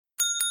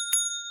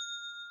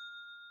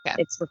Okay.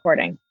 It's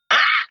recording.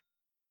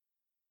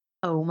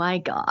 Oh my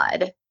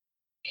God.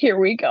 Here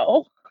we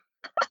go.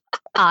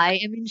 I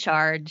am in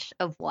charge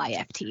of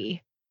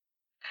YFT.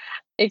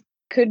 It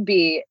could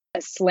be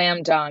a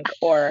slam dunk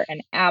or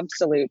an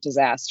absolute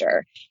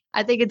disaster.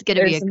 I think it's going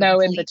to be a There's no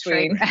in complete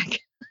train between. wreck.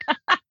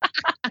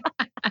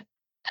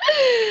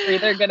 We're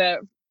either gonna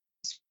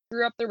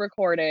screw up the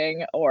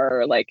recording,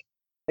 or like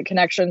the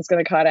connection's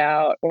gonna cut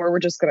out, or we're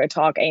just gonna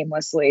talk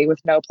aimlessly with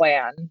no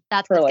plan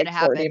That's for what's like going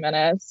to 40 happen.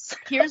 minutes.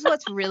 Here's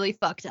what's really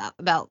fucked up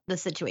about the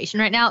situation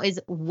right now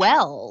is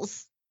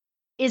Wells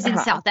is in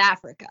South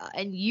Africa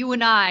and you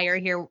and I are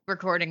here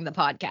recording the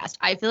podcast.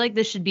 I feel like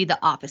this should be the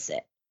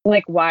opposite.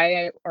 Like,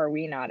 why are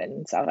we not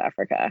in South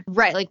Africa?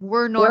 Right. Like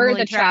we're normally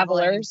the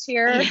traveling. travelers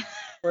here.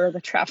 We're the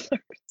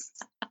travelers.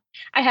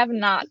 I have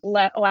not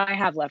left. Well, I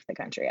have left the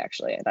country,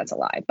 actually. That's a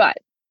lie. But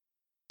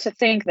to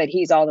think that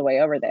he's all the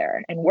way over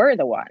there and we're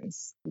the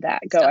ones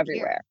that go Stuck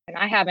everywhere. And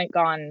I haven't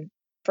gone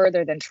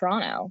further than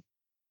Toronto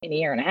in a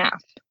year and a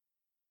half.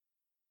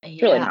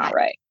 It's really not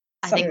right.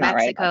 I think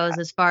Mexico is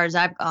as far as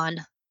I've gone.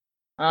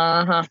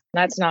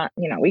 That's not,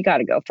 we got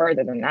to go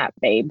further than that,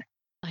 babe.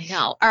 I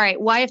know. All right,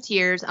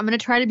 YFTers. I'm going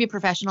to try to be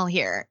professional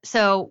here.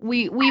 So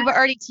we've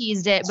already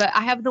teased it, but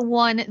I have the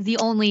one, the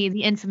only,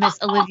 the infamous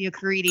Olivia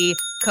Caridi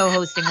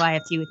co-hosting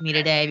YFT with me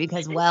today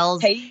because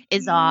Wells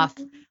is off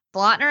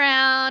flaunting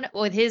around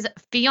with his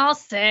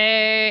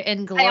fiance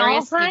in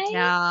glorious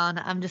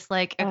Town. I'm just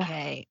like,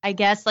 okay, I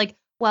guess like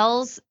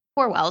Wells,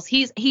 poor Wells.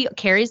 He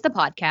carries the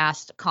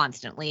podcast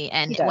constantly,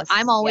 and when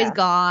I'm always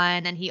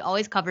gone, and he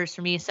always covers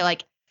for me. So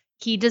like,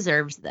 he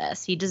deserves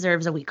this. He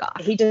deserves a week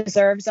off. He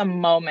deserves a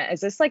moment.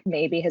 Is this like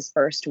maybe his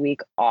first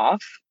week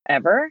off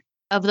ever?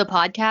 Of the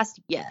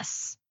podcast?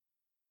 Yes.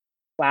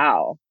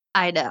 Wow.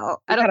 I know.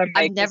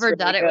 I've never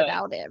done it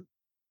without him.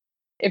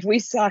 If we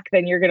suck,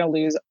 then you're going to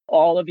lose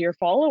all of your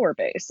follower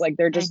base. Like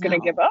they're just going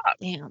to give up.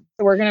 Damn.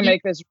 So we're going to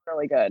make this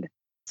really good.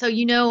 So,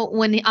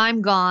 when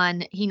I'm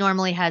gone, he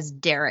normally has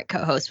Derek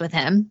co-host with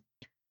him.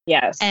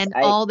 Yes. And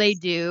all they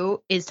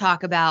do is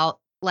talk about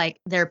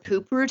like their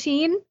poop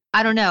routine.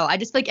 I don't know. I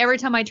just like every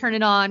time I turn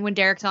it on when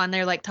Derek's on,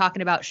 they're like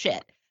talking about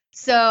shit.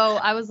 So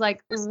I was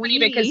like, because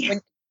when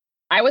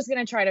I was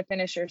going to try to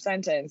finish your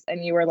sentence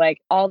and you were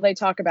like, all they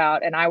talk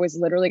about, and I was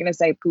literally going to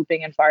say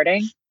pooping and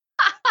farting.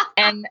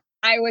 And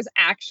I was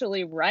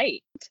actually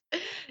right.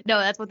 No,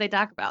 that's what they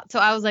talk about. So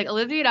I was like,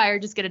 Olivia and I are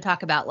just going to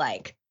talk about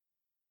like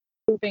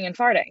pooping and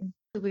farting.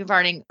 Pooping and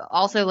farting.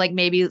 Also like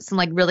maybe some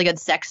like really good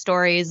sex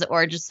stories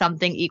or just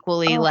something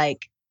equally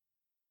like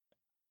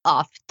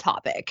off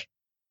topic.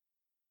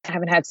 I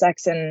haven't had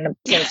sex since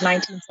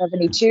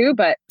 1972,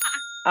 but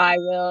I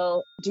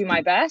will do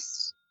my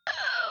best.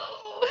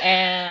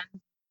 And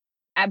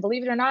I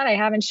believe it or not, I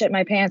haven't shit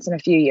my pants in a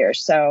few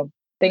years. So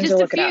things just are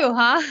looking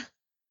up.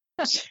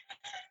 Huh?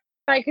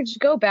 I could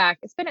go back.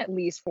 It's been at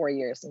least 4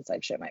 years since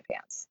I've shit my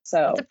pants.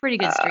 So that's a pretty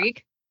good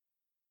streak.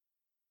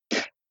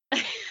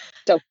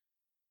 So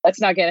let's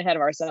not get ahead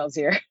of ourselves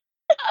here.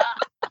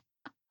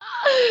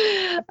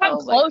 I'm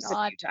close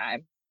a few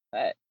times,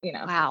 but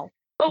Wow.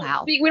 Well,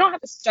 wow. We don't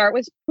have to start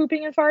with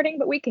pooping and farting,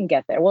 but we can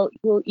get there. We'll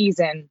ease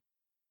in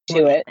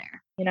to it.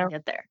 There. We'll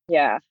get there.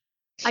 Yeah.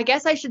 I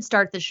guess I should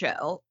start the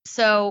show.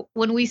 So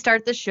when we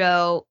start the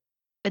show,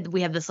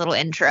 we have this little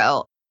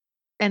intro.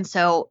 And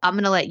so I'm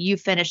going to let you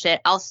finish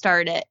it. I'll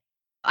start it.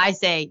 I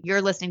say,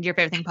 you're listening to Your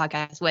Favorite Thing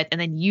podcast with,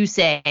 and then you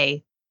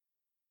say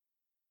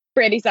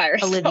Brandy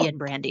Cyrus. Olivia and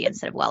Brandy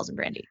instead of Wells and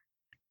Brandy.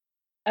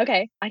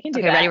 Okay, I can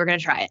do that. Okay, ready? We're going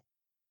to try it.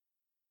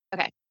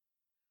 Okay.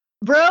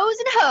 Bros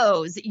and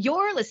hoes,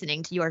 you're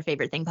listening to Your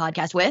Favorite Thing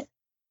podcast with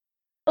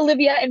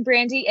Olivia and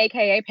Brandy,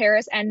 aka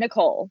Paris and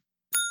Nicole.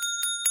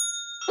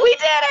 We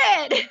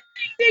did it!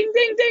 Ding,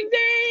 ding, ding,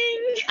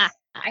 ding!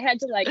 I had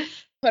to like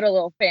put a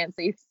little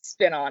fancy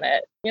spin on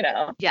it,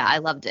 Yeah, I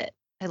loved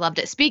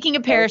it. Speaking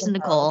of Paris and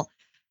Nicole,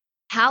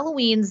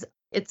 Halloween's,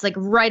 it's like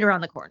right around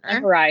the corner.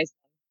 Horizon,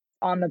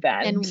 on the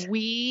bend. And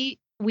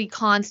we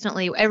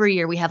constantly, every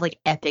year we have like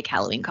epic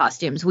Halloween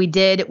costumes. We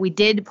did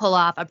pull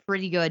off a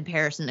pretty good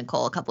Paris and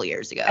Nicole a couple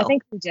years ago. I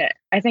think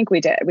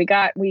we did. We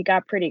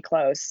got pretty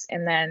close.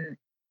 And then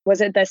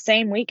was it the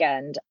same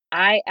weekend?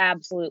 I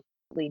absolutely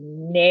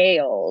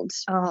nailed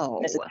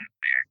Mrs.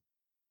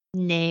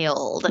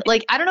 Nailed.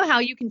 Like, I don't know how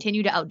you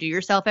continue to outdo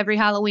yourself every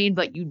Halloween,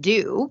 but you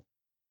do.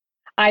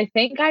 I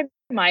think I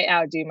might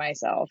outdo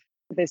myself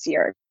this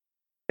year.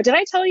 But did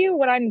I tell you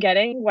what I'm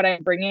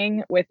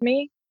bringing with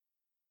me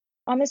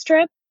on this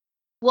trip?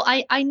 Well,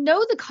 I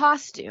know the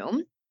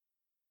costume,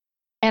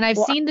 and I've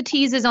seen the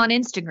teases on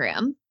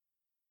Instagram.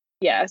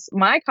 Yes,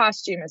 my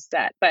costume is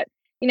set, but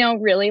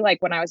really,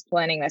 like when I was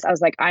planning this, I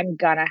was like, I'm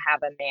gonna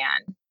have a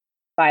man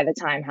by the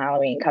time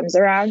Halloween comes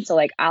around. So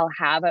like, I'll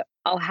have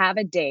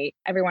a date.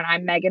 Everyone,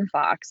 I'm Megan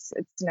Fox.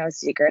 It's no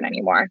secret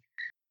anymore.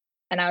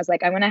 And I was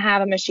like, I'm gonna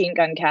have a Machine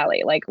Gun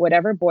Kelly. Like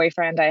whatever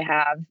boyfriend I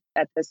have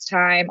at this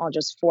time, I'll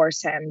just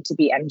force him to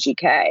be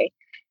MGK.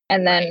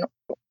 And then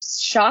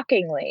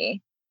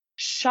shockingly,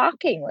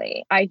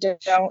 I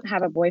don't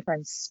have a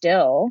boyfriend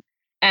still.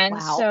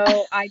 And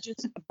so I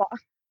just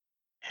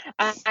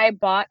I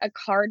bought a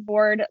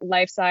cardboard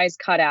life-size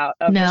cutout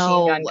of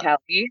Machine Gun No.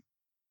 Kelly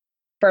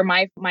for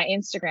my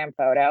Instagram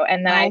photo.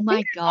 And then Oh I my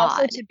think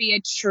also God. to be a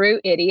true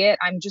idiot,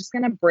 I'm just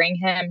gonna bring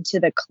him to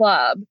the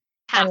club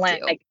and Have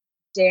to. like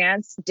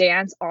dance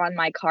on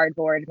my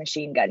cardboard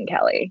Machine Gun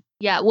Kelly.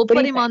 Yeah, we'll What do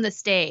put you him think? on the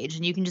stage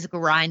and you can just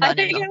grind I on him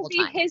think the it'll whole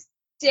be time.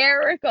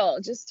 hysterical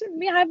just to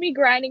have me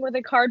grinding with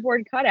a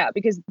cardboard cutout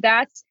because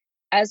that's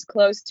as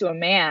close to a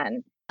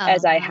man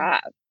as I Uh-huh.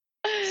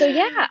 have. So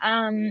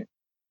yeah,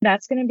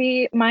 that's gonna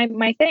be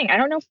my thing. I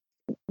don't know if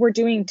we're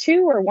doing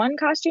 2 or 1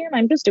 costume.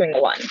 I'm just doing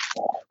the 1.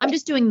 I'm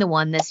just doing the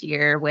one this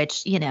year,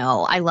 which,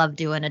 I love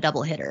doing a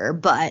double hitter.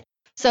 But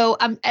so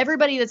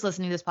everybody that's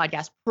listening to this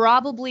podcast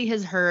probably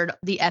has heard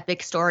the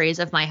epic stories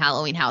of my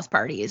Halloween house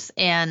parties.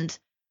 And,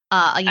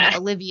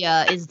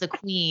 Olivia is the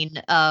queen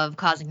of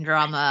causing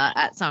drama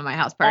at some of my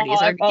house parties.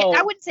 Or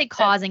I wouldn't say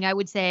causing, I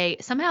would say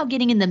somehow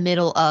getting in the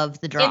middle of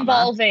the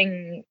drama.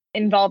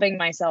 Involving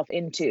myself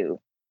into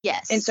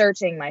Yes.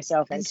 inserting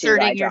myself into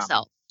Inserting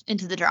yourself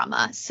into the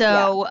drama.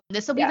 So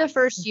this will be the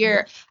first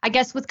year. I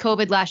guess with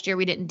COVID last year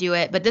we didn't do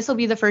it, but this will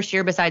be the first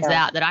year besides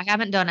that I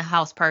haven't done a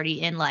house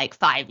party in like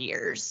 5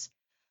 years.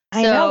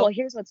 I know. Well,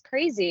 here's what's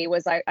crazy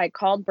was I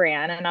called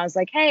Bran and I was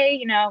like,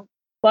 hey,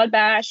 Blood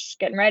Bash,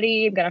 getting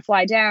ready. I'm gonna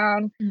fly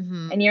down.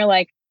 And you're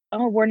like,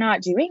 oh, we're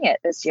not doing it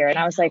this year. And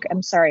I was like,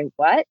 I'm sorry,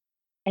 what?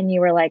 And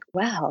you were like,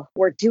 well,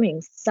 we're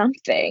doing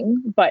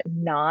something, but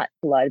not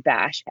Blood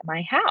Bash at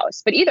my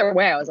house. But either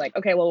way, I was like,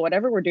 okay, well,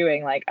 whatever we're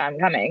doing, like, I'm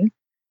coming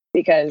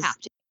because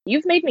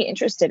you've made me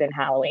interested in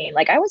Halloween.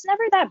 Like, I was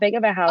never that big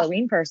of a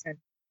Halloween person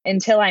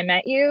until I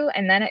met you.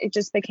 And then it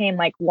just became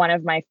like one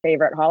of my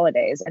favorite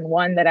holidays and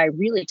one that I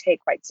really take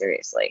quite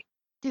seriously.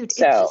 Dude, it's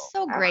just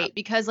so great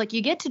because like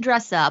you get to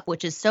dress up,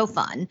 which is so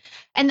fun.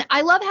 And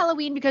I love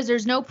Halloween because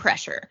there's no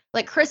pressure.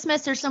 Like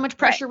Christmas, there's so much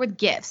pressure with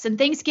gifts, and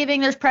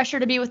Thanksgiving, there's pressure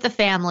to be with the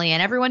family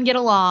and everyone get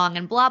along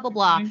and blah, blah,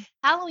 blah.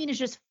 Halloween is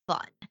just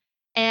fun.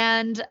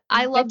 And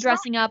I love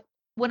dressing up.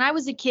 When I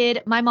was a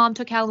kid, my mom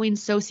took Halloween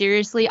so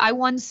seriously. I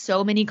won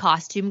so many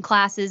costume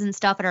classes and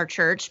stuff at our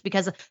church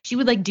because she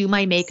would like do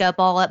my makeup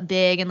all up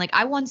big. And like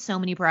I won so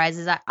many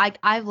prizes.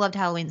 I've loved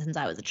Halloween since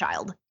I was a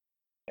child.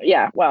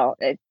 Yeah, well,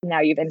 now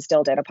you've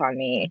instilled it upon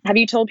me. Have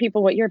you told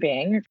people what you're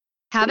being?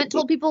 Haven't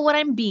told people what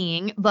I'm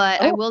being,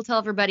 but I will tell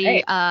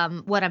everybody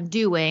what I'm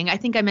doing. I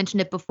think I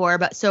mentioned it before,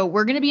 but so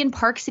we're going to be in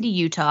Park City,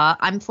 Utah.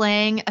 I'm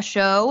playing a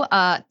show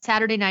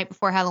Saturday night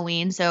before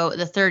Halloween, so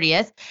the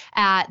 30th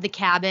at the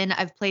Cabin.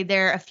 I've played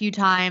there a few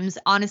times.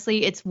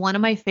 Honestly, it's one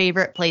of my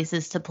favorite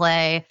places to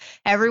play.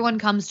 Everyone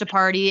comes to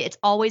party. It's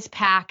always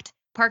packed.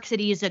 Park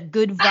City is a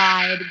good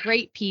vibe,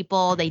 great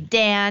people. They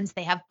dance,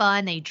 they have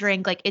fun, they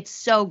drink. Like it's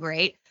so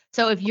great.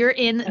 So if you're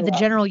in the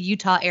general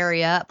Utah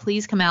area,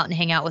 please come out and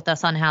hang out with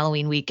us on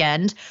Halloween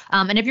weekend.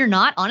 And if you're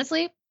not,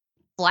 honestly,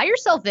 fly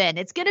yourself in.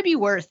 It's going to be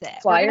worth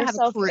it. Fly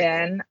yourself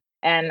in.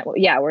 And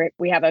yeah,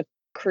 we have a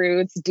crew.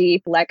 It's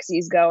deep.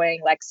 Lexi's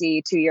going.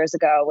 Lexi 2 years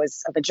ago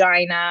was a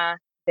vagina.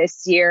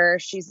 This year,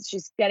 she's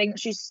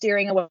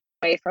steering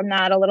away from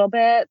that a little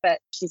bit,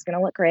 but she's going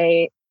to look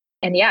great.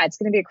 And yeah, it's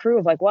going to be a crew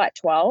of like what,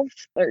 12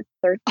 or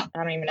 13? I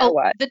don't even know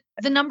what.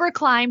 The number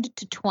climbed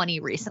to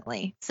 20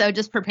 recently. So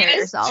just prepare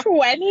yourself.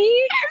 20?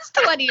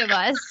 There's 20 of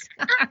us.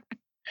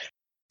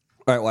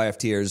 All right,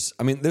 YFTers.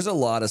 I mean, there's a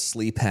lot of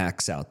sleep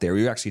hacks out there.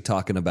 We were actually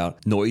talking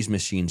about noise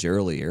machines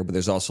earlier, but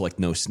there's also like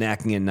no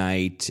snacking at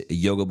night,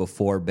 yoga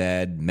before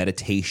bed,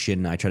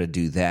 meditation. I try to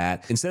do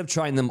that. Instead of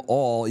trying them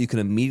all, you can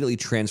immediately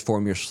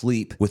transform your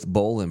sleep with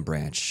Boll &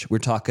 Branch. We're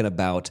talking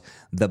about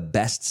the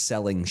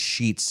best-selling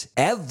sheets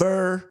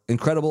ever.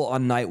 Incredible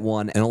on night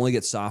one and only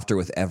get softer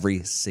with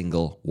every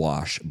single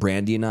wash.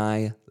 Brandy and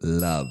I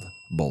love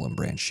Boll &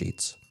 Branch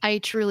sheets. I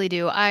truly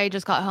do. I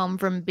just got home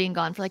from being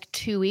gone for like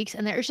 2 weeks,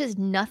 and there's just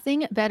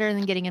nothing better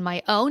than getting in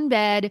my own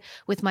bed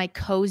with my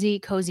cozy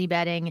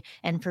bedding.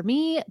 And for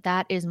me,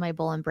 that is my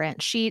Boll & Branch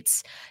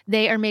sheets.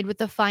 They are made with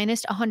the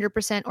finest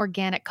 100%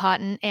 organic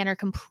cotton and are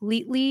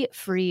completely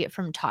free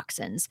from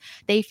toxins.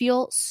 They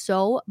feel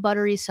so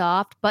buttery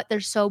soft, but they're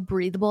so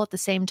breathable at the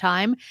same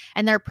time.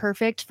 And they're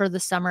perfect for the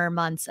summer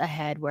months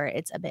ahead where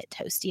it's a bit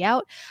toasty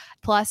out.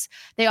 Plus,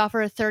 they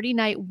offer a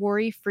 30-night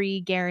worry-free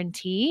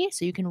guarantee,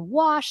 so you can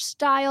wash,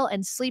 style,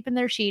 and sleep in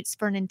their sheets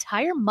for an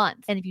entire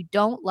month. And if you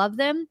don't love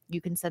them, you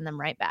can send them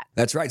right back.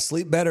 That's right.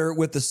 Sleep better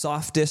with the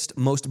softest,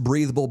 most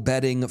breathable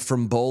bedding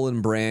from Boll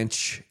 &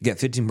 Branch. Get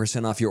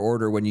 15% off your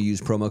order when you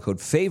use promo code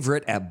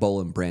FAVORITE at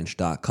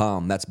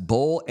bollandbranch.com. That's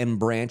Boll &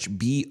 Branch,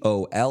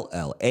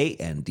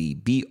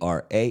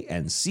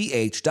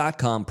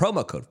 BOLLANDBRANCH.com.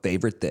 Promo code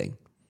FAVORITE thing.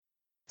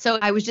 So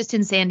I was just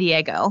in San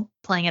Diego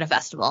playing at a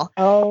festival.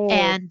 Oh.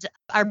 And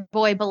our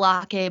boy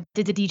Balake,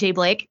 the DJ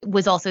Blake,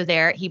 was also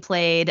there. He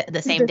played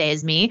the same day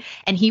as me.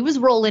 And he was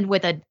rolling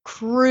with a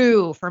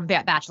crew from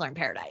Bachelor in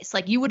Paradise.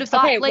 Like you would have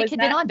thought Blake had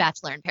been on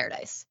Bachelor in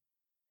Paradise.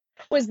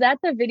 Was that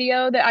the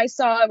video that I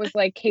saw? It was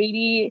like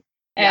Katie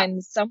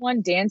and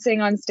someone dancing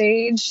on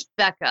stage.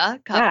 Becca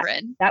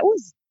Coverin. That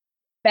was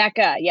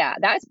Becca. Yeah,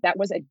 that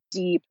was a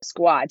deep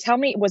squad. Tell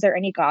me, was there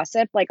any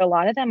gossip? Like a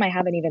lot of them I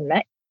haven't even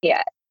met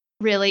yet.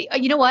 Really?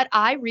 You know what?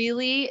 I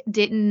really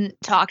didn't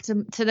talk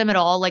to them at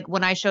all. Like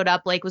when I showed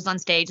up, Blake was on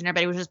stage and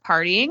everybody was just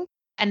partying.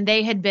 And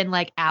they had been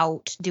like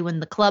out doing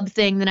the club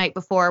thing the night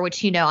before,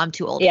 which, I'm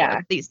too old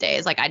for these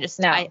days. Like I just,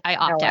 No, I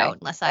opt no out way.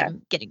 unless Yeah.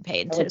 I'm getting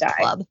paid I to would die.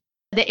 club.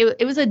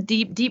 It was a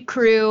deep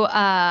crew.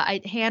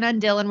 Hannah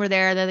and Dylan were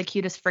there. They're the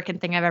cutest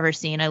freaking thing I've ever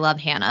seen. I love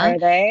Hannah. Are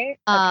they?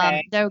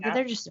 Okay.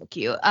 They're just so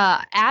cute.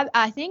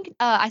 I think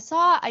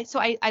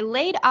I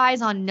laid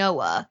eyes on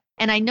Noah,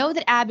 and I know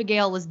that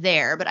Abigail was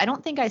there, but I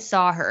don't think I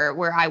saw her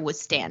where I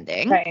was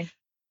standing. Okay.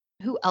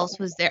 Who else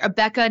was there?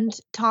 Becca and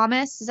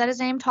Thomas. Is that his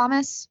name?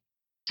 Thomas?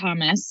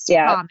 Thomas.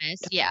 Yeah.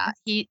 Thomas. Yeah.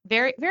 He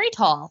very, very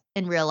tall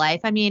in real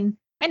life. I mean,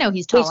 I know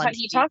he's tall on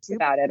He TV talks too.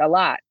 about it a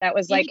lot. That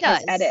was Yeah, like he his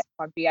does. edit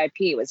on VIP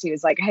he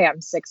was like, hey, I'm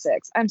 6'6".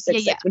 I'm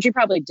 6'6", Yeah. which he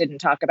probably didn't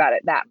talk about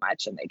it that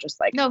much. And they just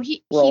like, No,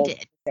 he rolled did.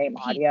 the same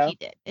audio. He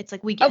did. It's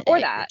like we get or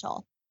it. that. You're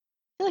tall.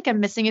 I feel like I'm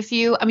missing a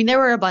few. I mean, there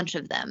were a bunch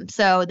of them.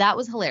 So that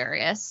was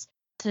hilarious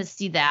to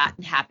see that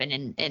happen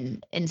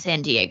in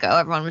San Diego.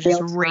 Everyone was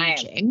just Real time.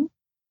 raging.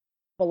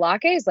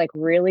 Balake is like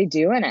really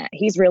doing it.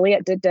 He's really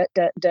at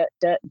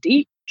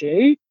DJ.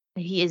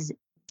 He is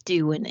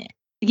doing it.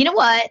 You know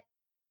what?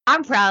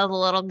 I'm proud of the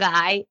little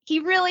guy. He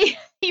really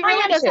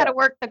knows how to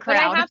work the But I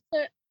crowd. have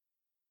to.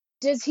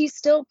 Does he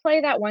still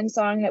play that one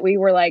song that we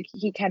were like,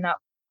 he cannot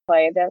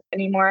play that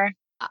anymore?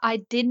 I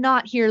did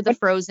not hear the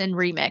Frozen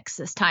remix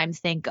this time,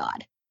 thank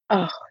God.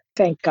 Oh,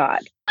 thank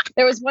God.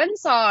 There was one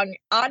song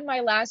on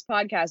my last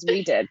podcast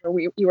we did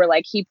where you were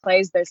like, he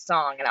plays this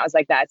song. And I was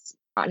like, that's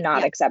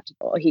not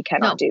acceptable. He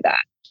cannot do that.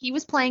 He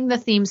was playing the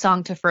theme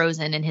song to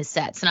Frozen in his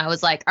sets. And I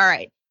was like, all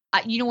right,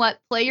 you know what?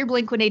 Play your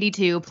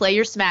Blink-182, play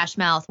your Smash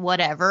Mouth,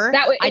 whatever.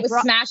 It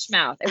was Smash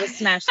Mouth. It was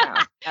Smash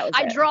Mouth. That was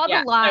I draw the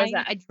Yeah, line.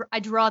 I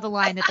draw the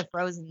line at the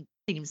Frozen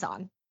theme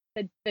song.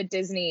 The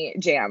Disney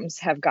jams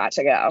have got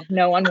to go.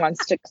 No one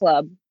wants to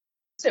club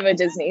to a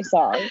Disney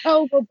song.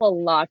 Oh, but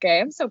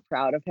Balake, I'm so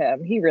proud of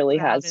him. He really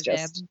has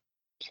just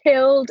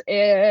killed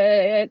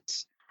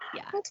it.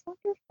 Yeah. That's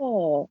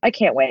wonderful. I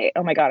can't wait.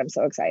 Oh my God, I'm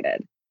so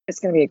excited. It's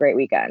going to be a great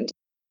weekend.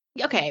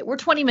 Okay, we're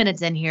 20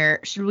 minutes in here.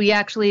 Should we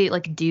actually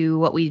like do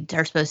what we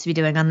are supposed to be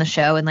doing on the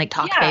show and like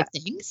talk fave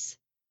things?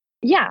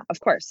 Yeah, of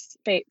course.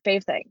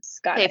 Fave things.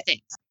 Got fave it.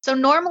 things. So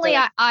normally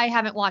I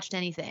haven't watched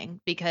anything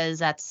because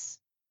that's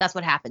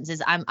what happens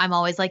is I'm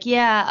always like,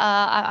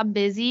 I'm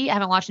busy. I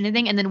haven't watched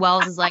anything. And then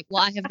Wells is like,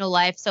 well, I have no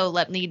life. So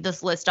let me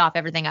just list off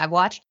everything I've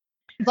watched.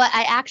 But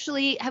I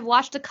actually have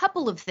watched a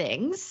couple of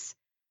things.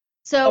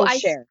 So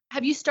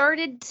have you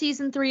started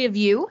season 3 of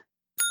You?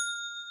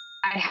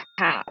 I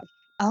have.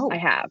 Oh, I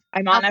have.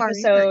 I'm on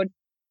episode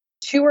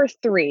 2 or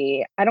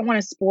 3. I don't want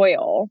to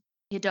spoil.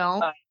 You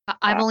don't?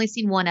 I've only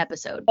seen one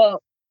episode.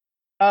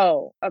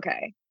 Oh,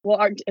 okay.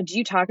 Well, do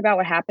you talk about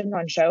what happens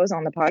on shows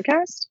on the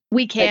podcast?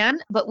 We can,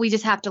 but we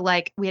just have to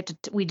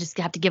we just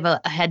have to give a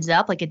heads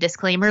up, like a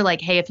disclaimer,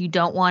 like, hey, if you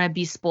don't want to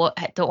be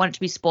don't want it to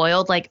be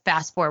spoiled, like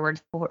fast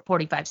forward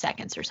 45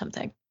 seconds or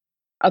something.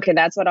 Okay,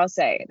 that's what I'll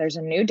say. There's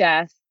a new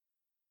death,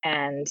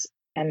 and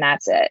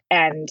that's it.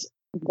 And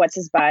what's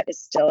his butt is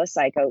still a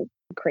psycho,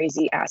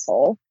 crazy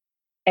asshole,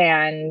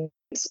 and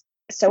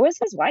so is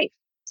his wife.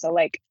 So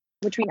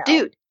which we know.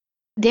 Dude,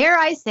 dare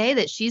I say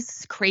that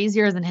she's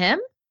crazier than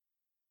him?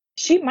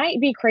 She might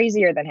be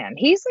crazier than him.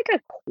 He's like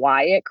a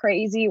quiet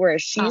crazy,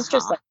 whereas she's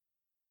just like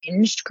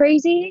hinged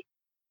crazy.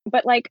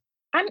 But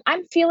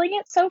I'm feeling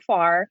it so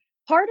far.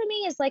 Part of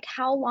me is like,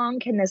 how long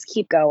can this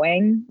keep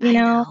going? You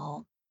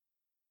know?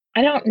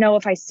 I don't know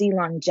if I see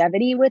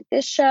longevity with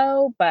this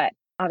show, but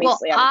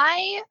obviously,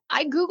 I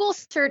Google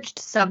searched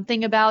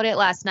something about it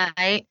last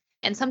night,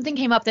 and something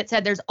came up that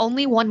said there's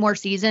only one more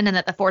season, and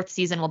that the 4th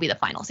season will be the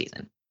final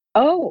season.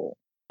 Oh,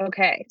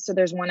 okay. So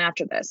there's one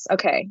after this.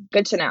 Okay,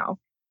 good to know.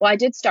 Well, I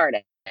did start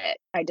it.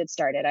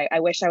 I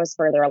wish I was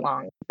further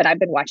along, but I've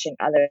been watching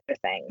other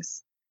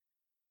things.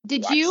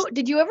 Did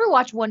you ever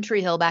watch One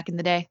Tree Hill back in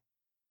the day?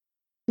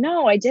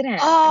 No, I didn't.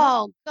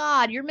 Oh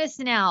God, you're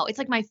missing out. It's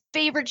like my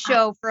favorite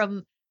show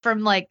from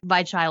like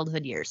my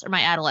childhood years or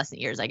my adolescent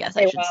years, I guess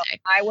I should say.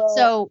 I will.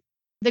 So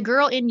the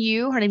girl in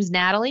You, her name's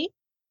Natalie.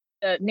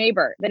 The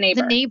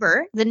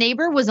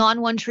neighbor was on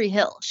One Tree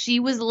Hill.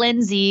 She was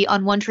Lindsay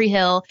on One Tree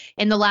Hill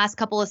in the last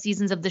couple of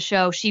seasons of the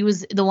show. She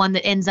was the one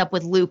that ends up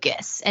with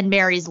Lucas and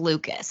marries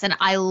Lucas. And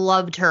I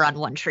loved her on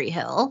One Tree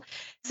Hill.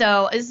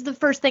 So this is the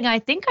first thing I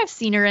think I've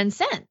seen her in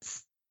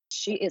since.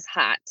 She is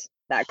hot,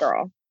 that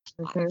girl.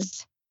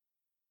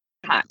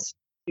 Hot.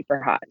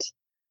 Super hot.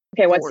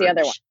 Okay, what's the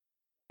other one?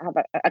 I have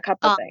a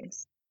couple of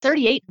things.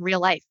 38 in real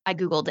life, I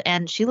Googled,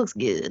 and she looks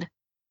good.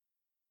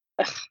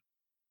 Ugh,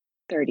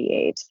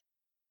 38.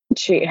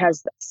 She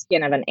has the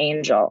skin of an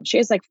angel. She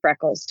has like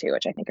freckles too,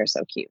 which I think are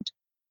so cute.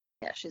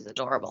 Yeah, she's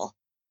adorable.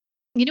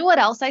 You know what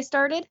else I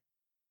started?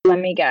 Let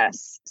me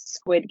guess.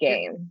 Squid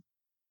Game.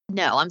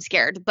 No, I'm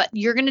scared, but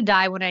you're going to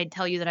die when I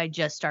tell you that I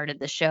just started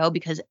the show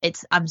because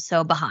I'm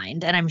so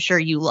behind and I'm sure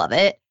you love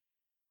it.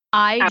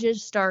 I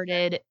just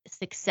started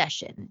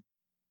Succession.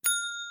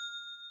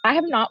 I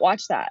have not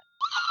watched that.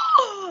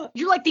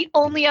 You're like the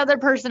only other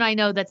person I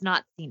know that's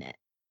not seen it.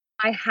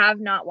 I have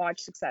not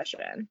watched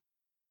Succession.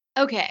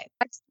 Okay.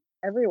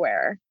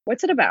 Everywhere.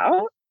 What's it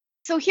about?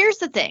 So here's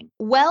the thing.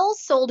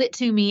 Wells sold it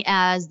to me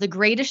as the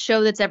greatest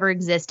show that's ever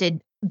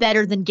existed,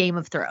 better than Game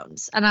of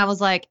Thrones. And I was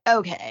like,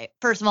 okay,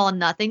 first of all,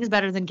 nothing's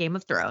better than Game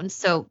of Thrones.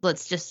 So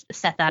let's just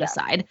set that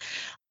aside.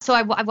 So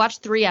I've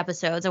watched 3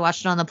 episodes. I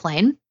watched it on the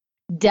plane.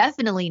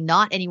 Definitely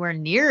not anywhere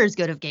near as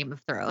good of Game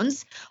of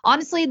Thrones.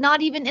 Honestly,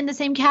 not even in the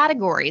same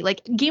category.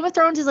 Like Game of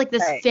Thrones is like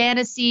this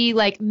fantasy,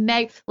 like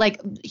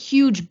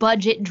huge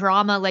budget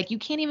drama. Like you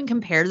can't even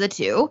compare the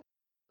two.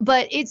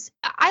 But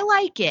I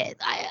like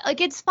it.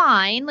 It's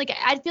fine. Like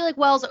I feel like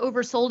Wells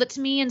oversold it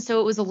to me, and so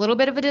it was a little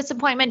bit of a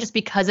disappointment just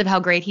because of how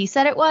great he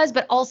said it was.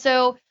 But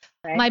also,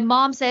 my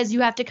mom says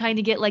you have to kind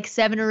of get like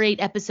 7 or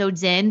 8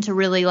 episodes in to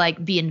really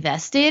like be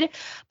invested.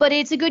 But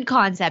it's a good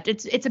concept.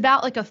 It's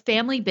about like a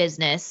family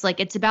business. Like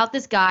it's about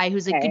this guy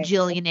who's a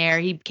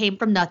gajillionaire. He came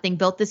from nothing,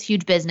 built this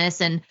huge business,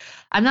 and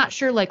I'm not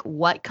sure like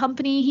what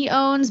company he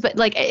owns, but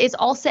like it's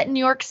all set in New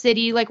York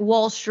City, like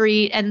Wall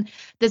Street, and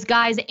this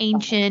guy's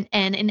ancient.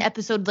 And in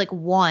episode like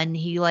 1,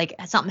 he like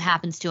something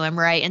happens to him,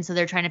 right? And so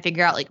they're trying to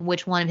figure out like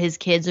which one of his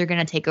kids are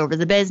going to take over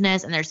the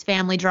business, and there's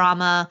family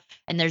drama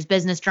and there's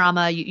business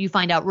drama. You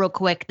find out real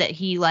quick that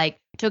he like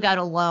took out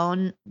a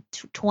loan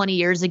 20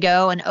 years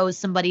ago and owes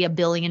somebody $1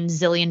 billion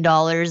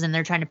zillion, and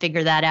they're trying to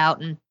figure that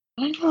out. And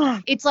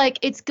it's like,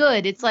 it's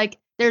good. It's like,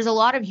 there's a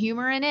lot of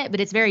humor in it,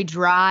 but it's very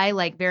dry,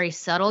 like very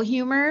subtle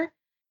humor.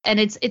 And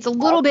it's a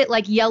little bit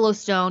like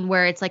Yellowstone,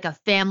 where it's like a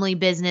family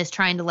business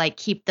trying to like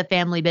keep the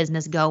family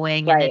business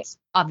going. And it's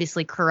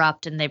obviously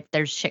corrupt and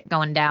there's shit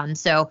going down.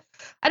 So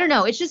I don't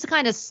know. It's just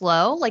kind of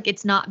slow. Like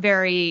it's not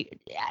very,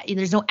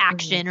 there's no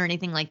action or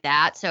anything like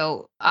that.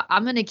 So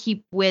I'm going to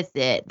keep with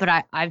it,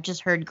 but I've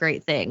just heard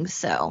great things.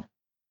 So.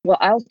 Well,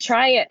 I'll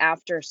try it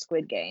after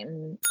Squid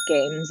Game.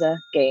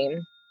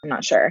 Game. I'm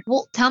not sure.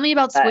 Well, tell me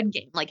about Squid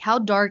Game. Like, how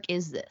dark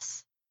is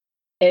this?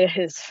 It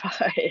is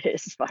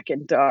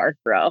fucking dark,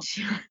 bro.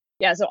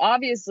 Yeah, so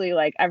obviously,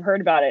 like, I've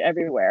heard about it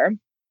everywhere.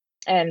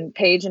 And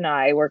Paige and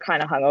I were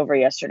kind of hungover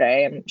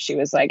yesterday, and she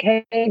was like,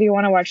 hey, do you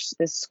want to watch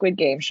this Squid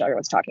Game show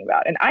everyone's talking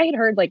about? And I had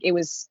heard, like, it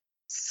was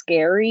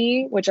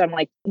scary, which I'm,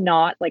 like,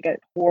 not, like, a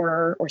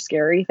horror or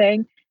scary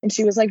thing. And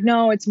she was like,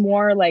 no, it's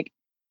more, like,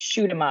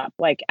 shoot 'em up,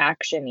 like,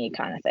 action-y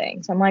kind of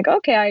thing. So I'm like,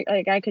 okay,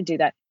 I could do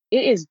that.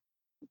 It is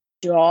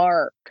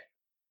dark.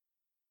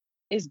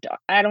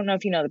 I don't know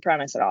if you know the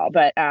premise at all,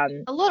 but a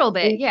little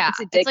bit, yeah.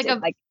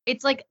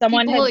 It's like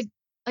someone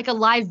like a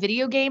live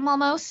video game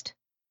almost.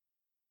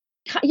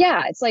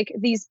 Yeah, it's like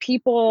these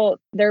people.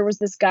 There was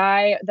this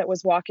guy that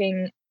was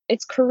walking.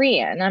 It's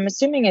Korean. I'm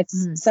assuming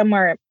it's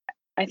somewhere.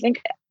 I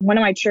think one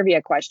of my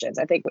trivia questions.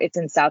 I think it's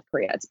in South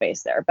Korea. It's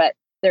based there, but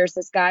there's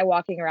this guy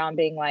walking around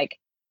being like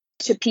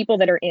to people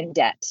that are in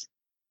debt,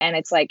 and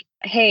it's like,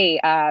 hey,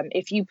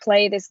 if you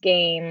play this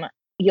game,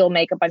 you'll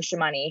make a bunch of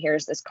money.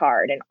 Here's this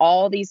card. And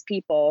all these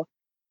people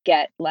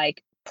get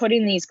like put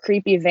in these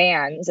creepy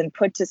vans and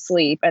put to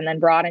sleep and then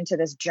brought into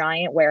this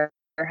giant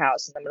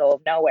warehouse in the middle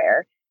of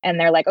nowhere. And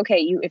they're like, okay,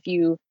 if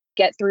you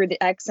get through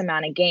the X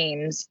amount of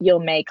games,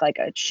 you'll make like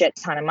a shit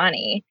ton of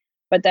money.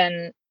 But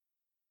then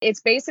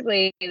it's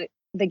basically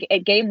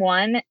at game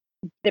 1,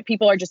 the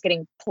people are just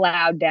getting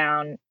plowed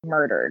down,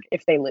 murdered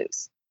if they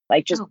lose.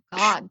 Like just,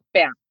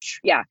 bam.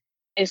 Yeah.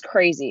 It's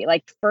crazy.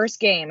 Like first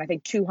game, I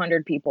think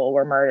 200 people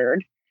were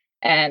murdered.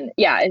 And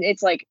yeah,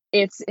 it's like,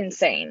 it's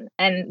insane.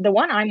 And the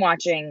one I'm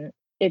watching,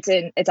 it's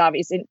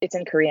obviously it's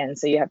in Korean,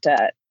 so you have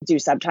to do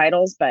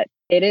subtitles, but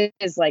it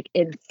is like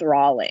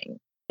enthralling.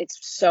 It's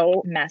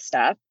so messed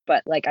up,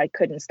 but like I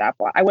couldn't stop.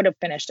 I would have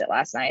finished it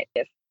last night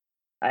if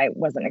I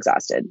wasn't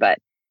exhausted, but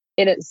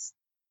it is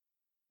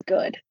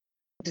good.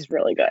 It is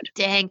really good.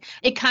 Dang.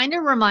 It kind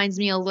of reminds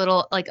me a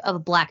little like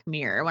of Black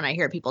Mirror when I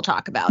hear people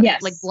talk about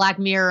it. Like Black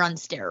Mirror on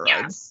steroids.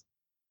 Yeah.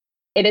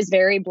 It is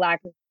very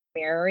Black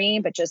Mirror-y,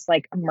 but just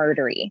like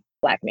murdery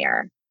Black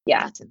Mirror.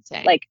 Yeah. That's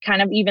insane. Like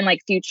kind of even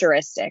like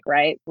futuristic,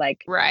 right?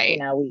 Like, you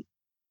know,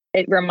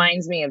 it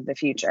reminds me of the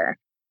future.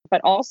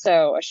 But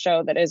also a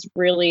show that is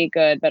really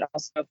good, but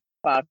also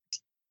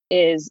fucked,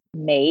 is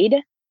Made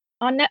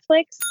on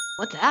Netflix.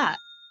 What's that?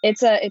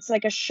 It's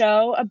like a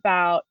show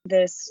about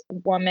this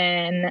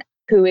woman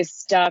who is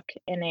stuck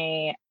in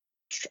a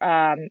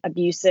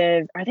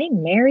abusive. Are they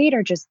married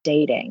or just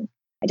dating?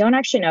 I don't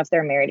actually know if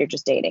they're married or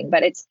just dating,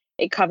 but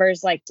it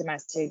covers like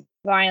domestic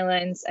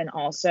violence and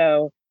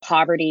also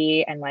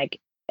poverty and like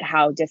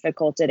how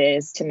difficult it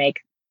is to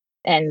make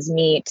ends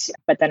meet,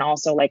 but then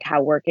also like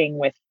how working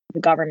with the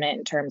government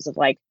in terms of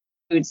like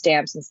food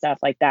stamps and stuff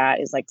like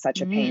that is like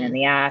such a pain in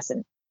the ass.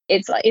 And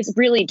it's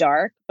really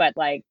dark, but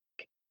like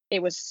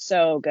it was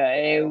so good.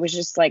 It was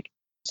just like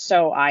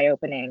so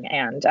eye-opening,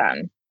 and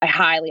I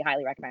highly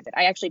recommend it.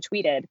 I actually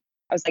tweeted,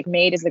 I was like,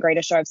 Made is the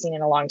greatest show I've seen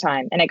in a long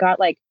time, and it got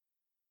like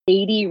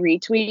 80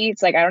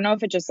 retweets. Like I don't know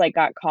if it just like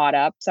got caught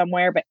up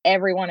somewhere, but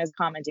everyone is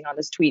commenting on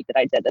this tweet that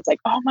I did that's like,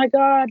 oh my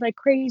god, like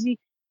crazy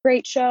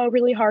great show,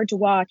 really hard to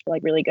watch, but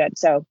like really good.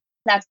 So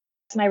that's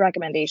my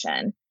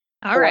recommendation.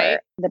 All right.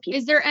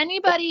 Is there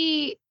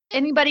anybody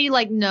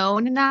like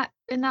known in that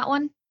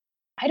one?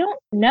 I don't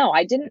know.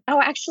 I didn't. Oh,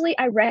 actually,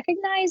 I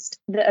recognized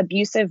the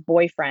abusive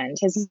boyfriend.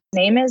 His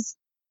name is,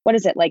 what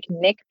is it, like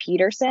Nick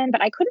Peterson?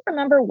 But I couldn't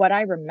remember what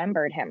I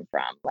remembered him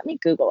from. Let me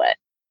Google it.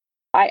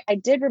 I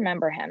did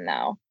remember him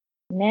though.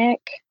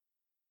 Nick.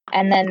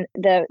 And then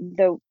the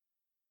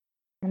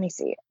let me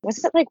see.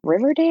 Was it like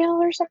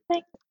Riverdale or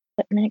something?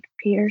 Nick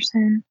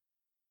Peterson.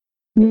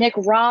 Nick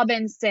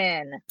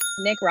Robinson.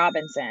 Nick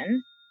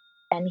Robinson.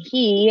 And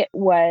he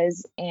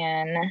was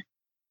in,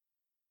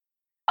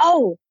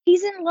 oh,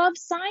 he's in Love,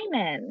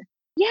 Simon.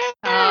 Yes.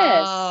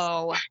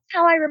 Oh, That's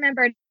how I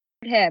remembered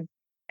him.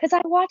 Because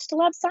I watched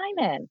Love,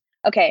 Simon.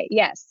 Okay,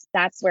 yes,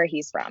 that's where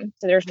he's from.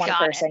 So there's one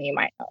Got it. person you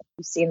might know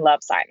who's seen Love,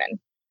 Simon.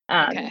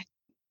 okay.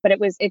 But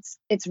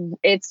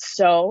it's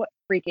so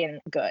freaking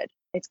good.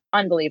 It's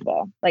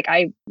unbelievable. Like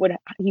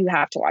you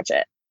have to watch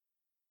it.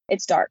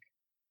 It's dark.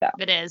 So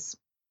It is.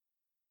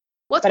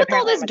 What's But with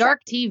all apparently this I'm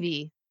dark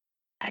TV?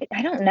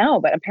 I don't know,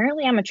 but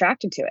apparently I'm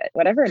attracted to it.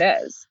 Whatever it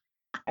is.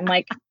 I'm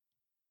like,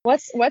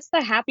 what's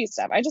the happy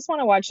stuff? I just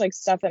want to watch like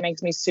stuff that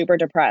makes me super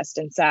depressed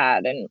and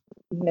sad and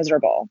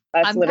miserable.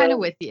 That's I'm literally kind of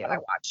with you. what I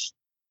watch.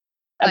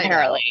 I know.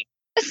 Apparently.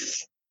 But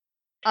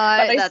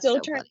I That's still so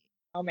turn funny.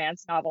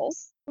 romance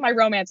novels. My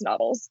romance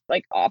novels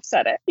like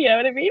offset it. You know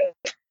what I mean?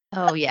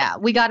 Oh yeah,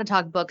 we got to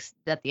talk books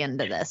at the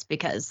end of this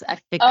because I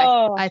think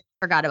Oh. I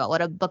forgot about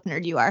what a book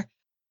nerd you are.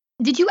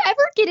 Did you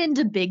ever get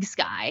into Big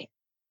Sky?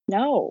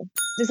 No.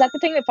 Is that the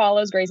thing that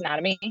follows Grey's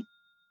Anatomy?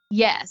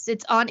 Yes,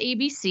 it's on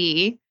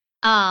ABC.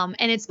 And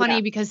it's funny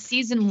Yeah. because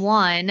season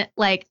 1,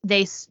 like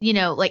they,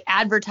 like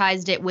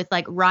advertised it with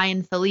like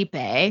Ryan Felipe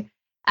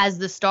as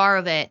the star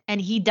of it,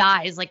 and he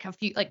dies like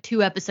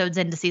 2 episodes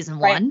into season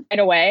 1. Right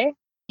away.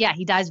 Yeah,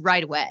 he dies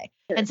right away.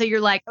 Sure. And so you're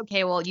like,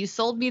 okay, well, you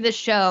sold me this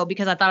show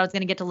because I thought I was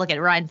going to get to look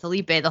at Ryan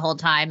Felipe the whole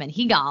time, and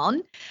he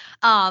gone.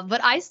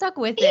 But I stuck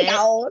with it.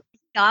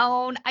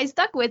 Gone. I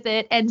stuck with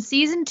it, and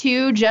season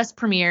 2 just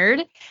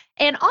premiered.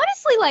 And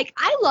honestly, like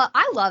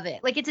I love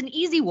it. Like it's an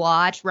easy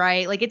watch,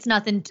 right? Like it's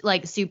nothing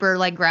like super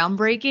like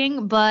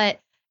groundbreaking, but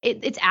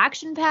it's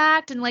action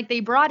packed, and like they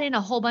brought in a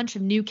whole bunch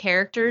of new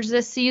characters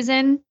this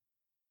season.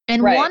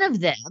 And Right. one of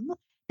them,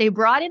 they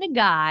brought in a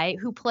guy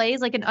who plays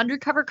like an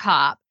undercover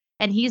cop,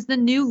 and he's the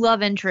new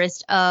love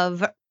interest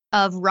of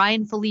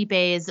Ryan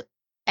Felipe's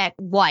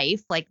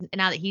wife. Like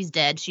now that he's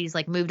dead, she's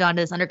like moved on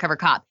to this undercover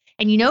cop.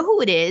 And you know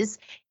who it is?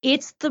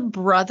 It's the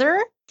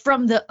brother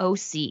from the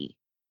OC.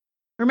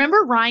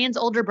 Remember Ryan's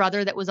older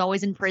brother that was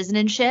always in prison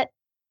and shit?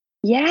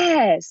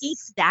 Yes.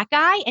 It's that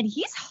guy, and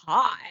he's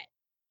hot.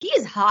 He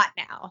is hot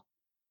now.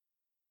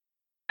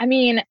 I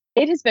mean,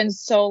 it has been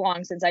so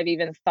long since I've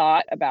even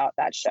thought about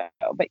that show,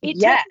 but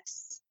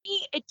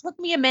It took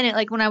me a minute.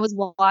 Like when I was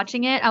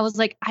watching it, I was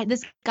like,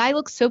 this guy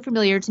looks so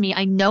familiar to me.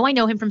 I know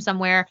him from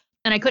somewhere,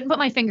 and I couldn't put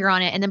my finger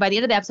on it. And then by the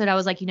end of the episode, I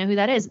was like, you know who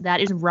that is? That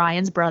is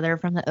Ryan's brother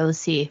from the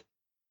OC.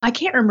 I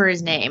can't remember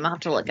his name. I'll have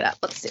to look it up.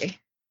 Let's see.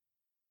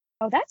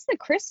 Oh, that's the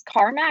Chris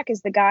Carmack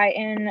is the guy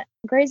in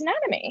Grey's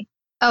Anatomy.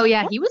 Oh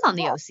yeah, he was on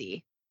the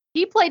OC.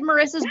 He played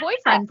Marissa's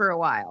boyfriend for a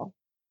while.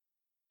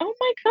 Oh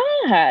my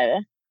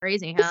God.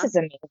 Crazy, huh? This is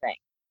amazing.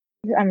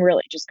 I'm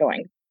really just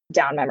going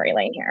down memory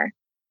lane here.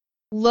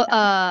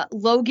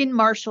 Logan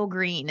Marshall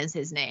Green is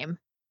his name.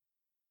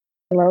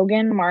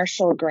 Logan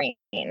Marshall Green.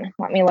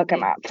 Let me look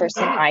him up for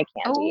some eye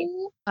candy.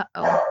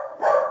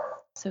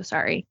 So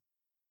sorry.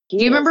 He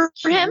Do you remember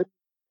is him?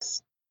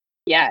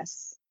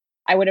 Yes.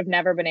 I would have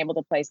never been able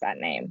to place that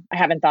name. I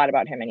haven't thought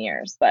about him in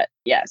years, but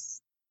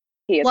yes.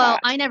 He is Well, hot.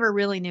 I never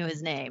really knew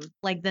his name.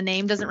 Like the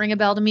name doesn't ring a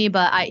bell to me,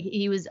 but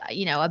he was,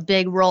 a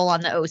big role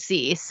on the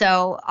OC.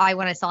 So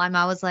when I saw him,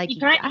 I was like, He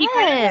kind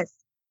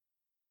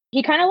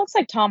of looks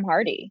like Tom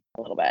Hardy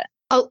a little bit.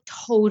 Oh,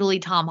 totally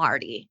Tom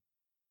Hardy.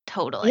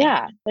 Totally.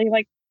 Yeah, they're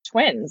like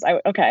twins.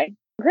 Okay,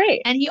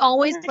 great. And he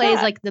always plays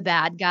God. like the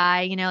bad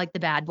guy, like the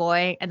bad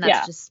boy, and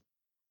that's just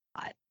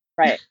hot.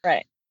 Right.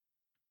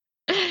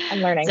 I'm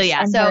learning. So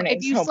yeah,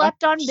 if you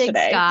slept on Big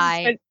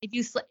Sky,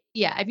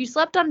 if you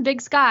slept on Big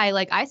Sky,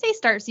 like I say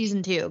start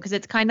season 2 because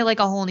it's kind of like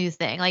a whole new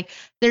thing. Like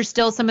there's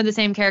still some of the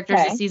same characters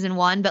as season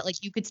 1, but like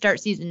you could start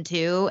season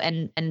 2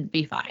 and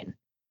be fine.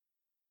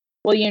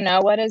 Well, you know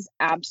what is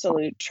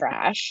absolute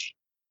trash?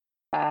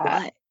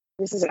 What?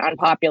 This is an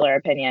unpopular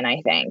opinion,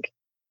 I think.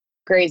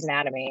 Grey's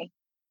Anatomy.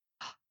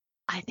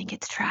 I think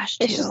it's trash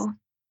too.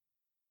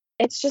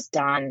 It's just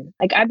done.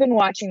 Like I've been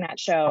watching that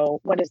show.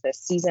 What is this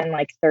season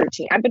like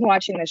 13? I've been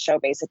watching this show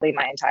basically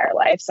my entire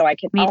life, so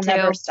I'll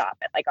never stop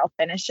it. Like I'll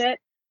finish it,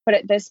 but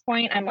at this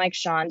point, I'm like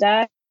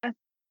Shonda,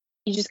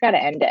 you just got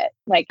to end it.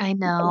 Like I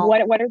know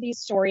what are these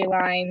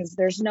storylines?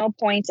 There's no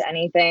point to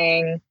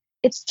anything.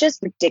 It's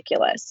just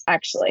ridiculous,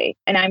 actually.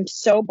 And I'm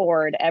so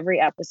bored every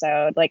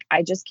episode. Like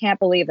I just can't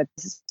believe that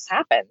this has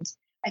happened.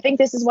 I think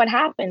this is what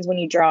happens when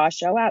you draw a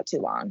show out too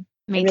long.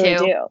 Me I really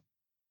too. do.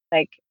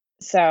 Like.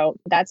 So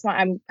that's why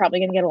I'm probably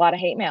going to get a lot of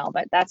hate mail,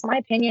 but that's my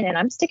opinion and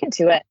I'm sticking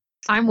to it.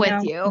 I'm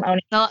with you.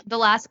 The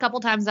last couple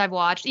times I've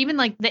watched, even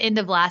like the end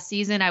of last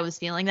season, I was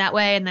feeling that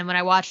way. And then when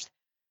I watched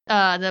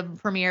the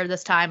premiere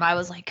this time, I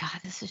was like, God,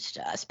 this is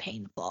just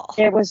painful.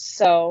 It was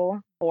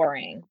so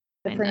boring.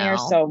 The premiere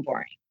is so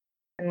boring.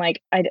 And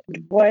like,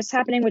 what's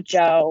happening with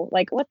Joe?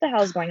 Like, what the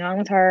hell's going on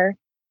with her?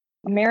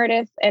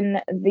 Meredith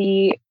and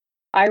the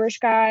Irish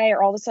guy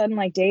are all of a sudden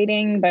like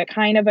dating, but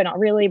kind of, but not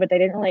really. But they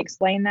didn't really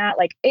explain that.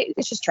 Like,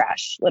 it's just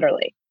trash,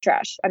 literally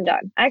trash. I'm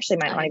done. I actually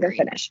might not even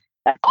finish.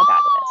 That's how bad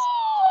it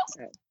is.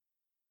 So,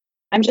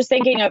 I'm just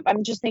thinking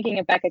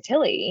of Becca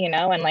Tilley, you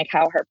know, and like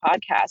how her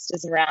podcast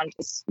is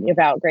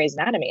about Grey's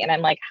Anatomy, and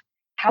I'm like,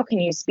 how can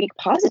you speak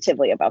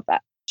positively about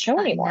that show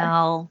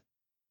anymore?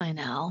 I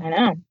know.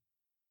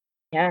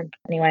 Yeah.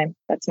 Anyway,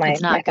 that's my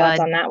thoughts good.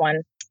 on that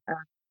one.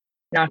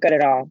 Not good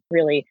at all,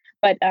 really.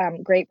 But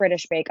Great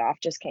British Bake Off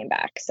just came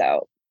back,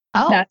 so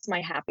that's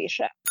my happy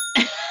show.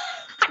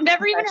 I've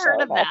never even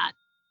heard of that.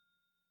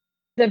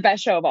 The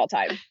best show of all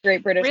time,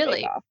 Great British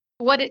Bake Off.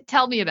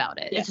 Tell me about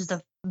it. Yes. It's just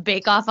a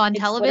bake off on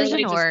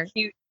television, or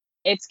cute.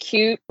 It's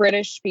cute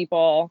British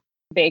people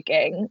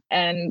baking,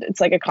 and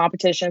it's like a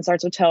competition. It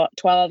starts with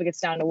 12, it gets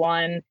down to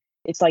 1.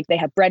 It's like they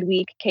have bread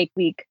week, cake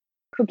week,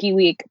 cookie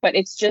week, but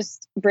it's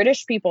just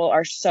British people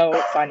are so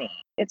funny.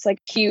 It's like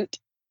cute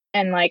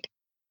and like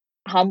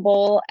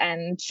humble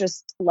and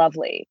just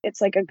lovely. It's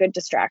like a good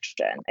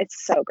distraction.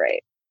 It's so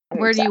great.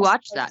 Where do you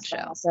watch that show?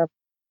 Also,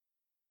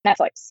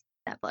 Netflix.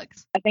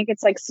 I think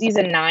it's like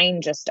season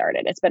 9 just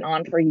started. It's been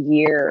on for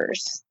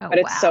years, but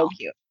it's so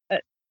cute.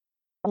 I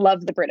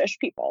love the British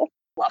people.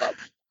 Love them.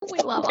 We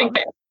love them.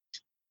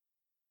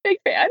 Big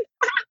fan.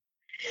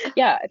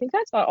 Yeah, I think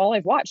that's about all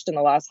I've watched in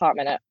the last hot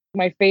minute.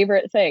 My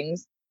favorite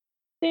things.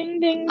 Ding,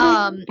 ding,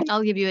 ding.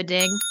 I'll give you a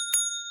ding.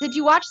 Did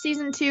you watch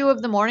season 2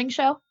 of The Morning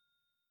Show?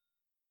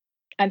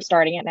 I'm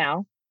starting it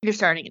now. You're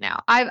starting it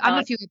now. I'm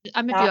a few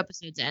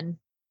episodes in.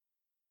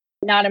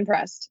 Not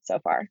impressed so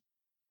far.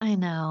 I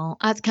know.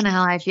 That's kind of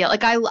how I feel.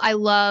 Like I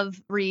love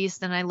Reese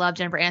and I love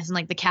Jennifer Aniston.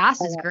 Like the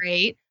cast is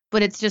great,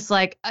 but it's just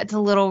like it's a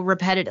little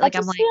repetitive. Like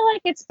I feel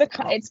like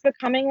it's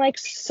becoming like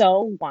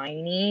so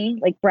whiny.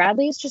 Like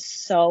Bradley is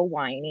just so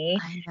whiny.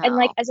 And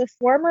like as a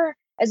former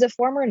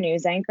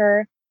news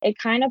anchor, it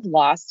kind of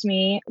lost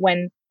me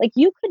when like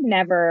you could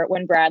never,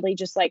 when Bradley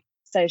just like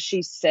says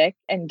she's sick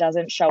and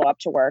doesn't show up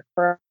to work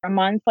for a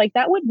month, like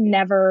that would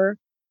never,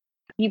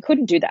 you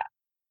couldn't do that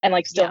and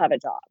like still have a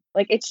job.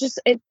 Like it's just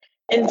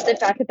and the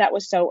fact that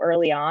was so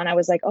early on, I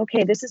was like,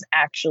 okay, this is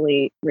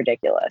actually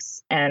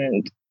ridiculous.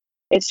 And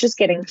it's just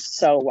getting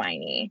so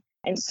whiny.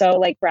 And so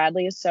like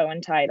Bradley is so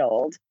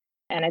entitled.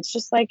 And it's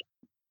just like,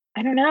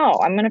 I don't know.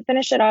 I'm going to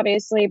finish it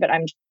obviously, but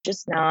I'm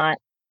just not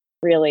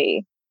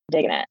really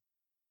digging it.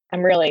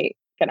 I'm really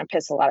going to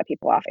piss a lot of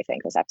people off, I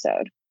think, this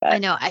episode. But I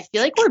know. I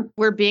feel like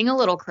we're being a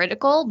little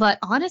critical, but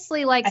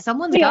honestly, like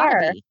someone's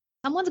got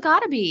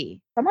to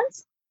be.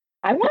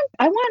 I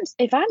want,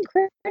 if I'm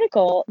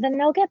critical, then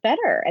they'll get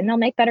better and they'll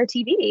make better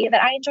TV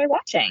that I enjoy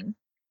watching.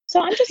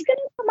 So I'm just going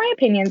to put my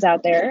opinions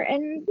out there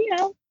and, you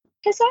know,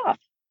 piss off.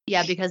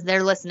 Yeah, because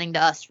they're listening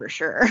to us for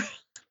sure.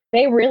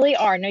 They really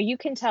are. No, you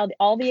can tell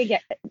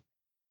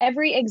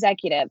every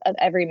executive of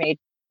every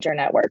major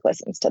network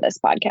listens to this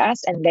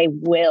podcast and they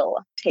will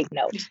take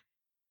note.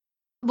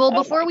 Well,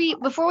 before we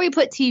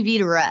put TV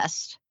to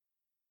rest,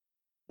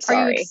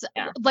 sorry.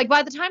 Like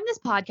by the time this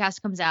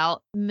podcast comes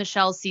out,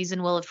 Michelle's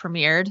season will have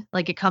premiered.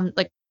 Like it comes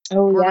like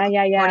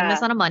recording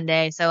this on a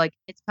Monday, so like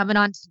it's coming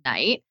on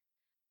tonight.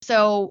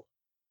 So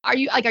are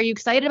you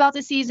excited about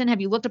this season?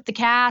 Have you looked up the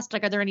cast?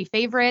 Like, are there any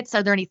favorites?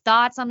 Are there any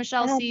thoughts on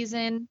Michelle's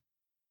season?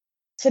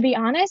 To be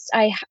honest,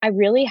 I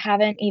really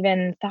haven't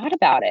even thought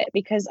about it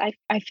because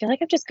I feel like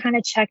I've just kind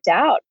of checked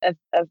out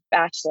of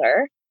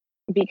Bachelor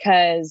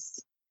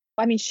because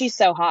I mean, she's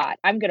so hot.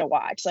 I'm going to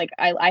watch. Like,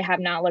 I have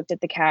not looked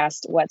at the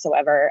cast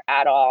whatsoever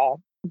at all.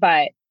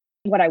 But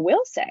what I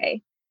will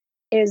say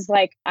is,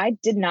 like, I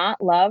did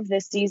not love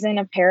this season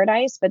of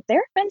Paradise, but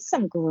there have been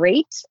some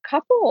great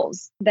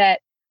couples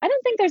that I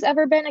don't think there's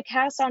ever been a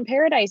cast on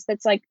Paradise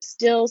that's, like,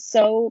 still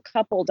so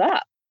coupled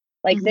up.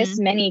 Like, this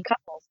many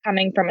couples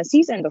coming from a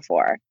season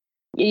before.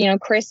 You know,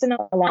 Chris and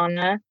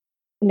Alana,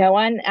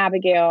 Noah and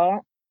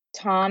Abigail,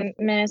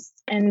 Thomas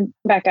and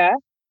Becca.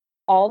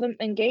 All the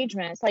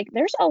engagements, like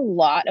there's a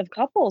lot of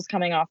couples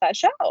coming off that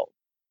show.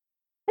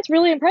 It's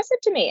really impressive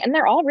to me. And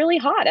they're all really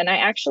hot. And I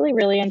actually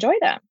really enjoy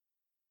them.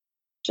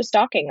 Just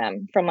stalking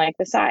them from like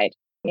the side,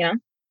 you know?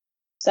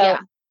 So yeah.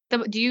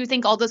 Do you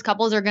think all those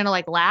couples are going to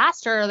like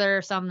last, or are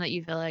there some that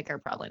you feel like are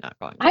probably not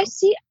going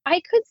to?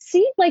 I could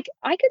see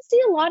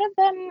a lot of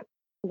them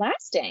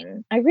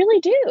lasting. I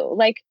really do.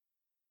 Like,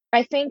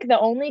 I think the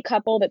only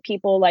couple that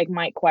people like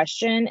might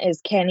question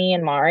is Kenny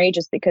and Mari,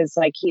 just because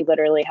like he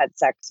literally had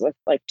sex with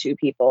like 2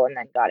 people and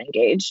then got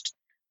engaged.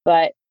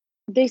 But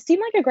they seem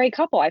like a great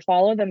couple. I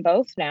follow them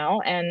both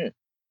now and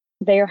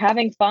they're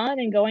having fun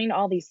and going to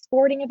all these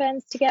sporting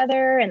events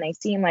together and they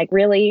seem like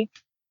really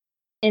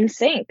in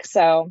sync.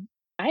 So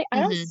I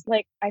don't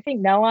like, I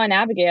think Noah and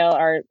Abigail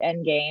are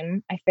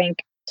endgame. I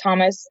think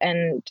Thomas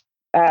and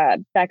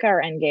Becca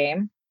are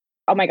endgame.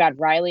 Oh my God,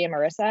 Riley and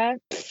Marissa.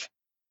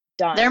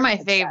 Done. They're my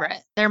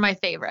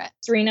favorite.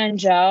 Serena and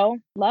Joe,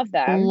 love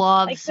them.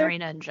 Love like,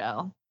 Serena and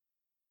Joe.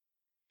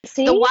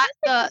 See, the one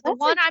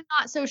I'm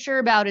not so sure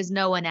about is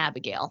Noah and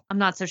Abigail. I'm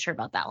not so sure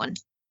about that one.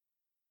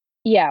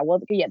 Yeah,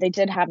 well, yeah, they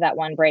did have that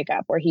one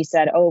breakup where he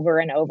said over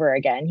and over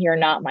again, "You're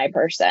not my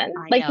person."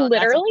 I Like know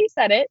that's literally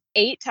said it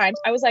 8 times.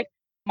 I was like,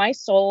 my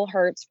soul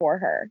hurts for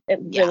her. It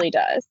Yeah. really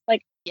does.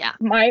 Like yeah.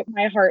 my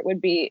heart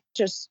would be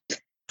just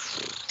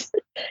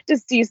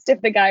deceased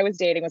if the guy was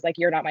dating was like,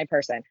 "You're not my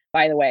person.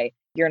 By the way,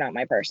 you're not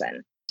my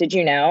person. Did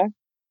you know?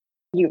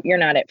 You're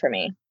not it for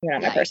me. You're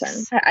not my person."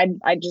 Yikes.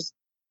 I just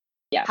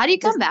yeah. How do you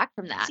come Just back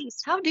from that?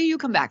 deceased. How do you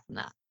come back from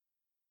that?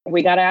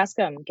 We got to ask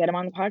him. Get him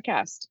on the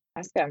podcast.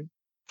 Ask him.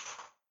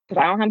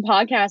 Because I don't have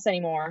podcasts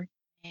anymore.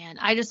 And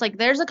I just like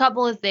there's a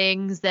couple of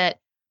things that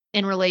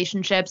in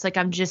relationships like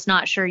I'm just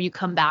not sure you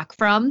come back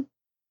from.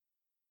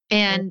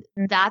 And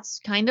Mhm. that's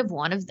kind of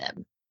one of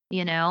them,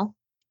 you know?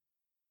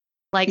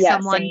 Like Yeah,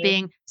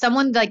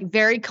 someone like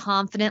very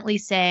confidently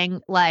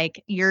saying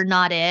like you're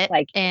not it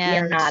like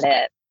you're not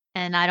it.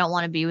 and I don't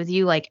want to be with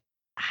you. Like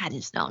I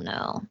just don't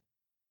know.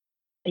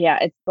 Yeah,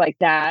 it's like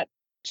that.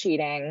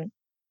 Cheating.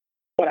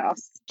 What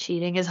else?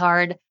 Cheating is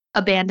hard.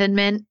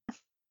 Abandonment.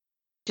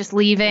 Just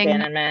leaving.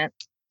 Abandonment.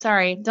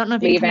 Sorry, don't know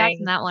if you can come back from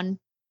Leaving. that one.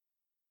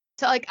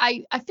 So like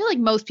I feel like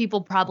most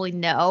people probably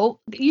know.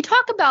 You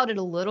talk about it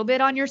a little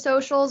bit on your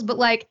socials, but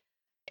like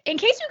in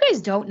case you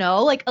guys don't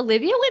know, like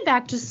Olivia went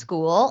back to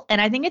school and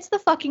I think it's the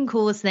fucking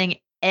coolest thing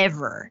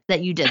ever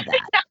that you did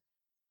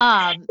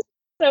that.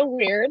 So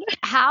weird.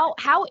 How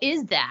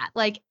is that?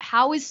 Like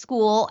how is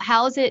school?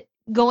 How is it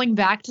going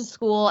back to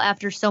school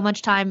after so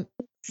much time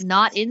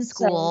not in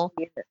school? So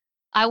weird.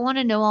 I want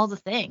to know all the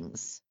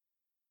things.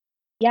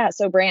 Yeah,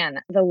 so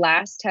Bran, the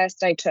last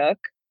test I took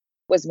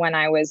was when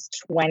I was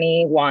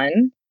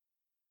 21,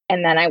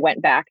 and then I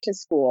went back to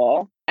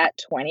school at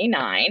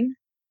 29.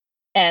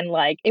 And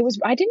like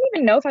I didn't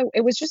even know if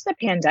it was just the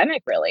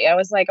pandemic really. I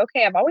was like,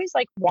 okay, I've always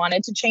like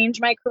wanted to change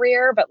my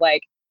career, but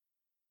like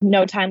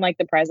no time like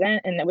the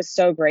present. And it was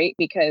so great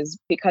because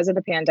of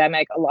the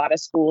pandemic, a lot of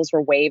schools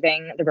were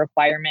waiving the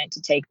requirement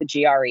to take the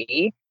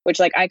GRE, which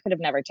like I could have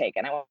never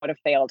taken. I would have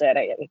failed it.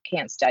 I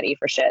can't study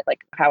for shit. Like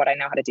how would I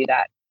know how to do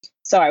that?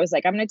 So I was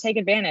like, I'm going to take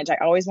advantage. I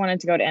always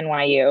wanted to go to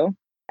NYU.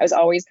 I was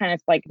always kind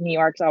of like New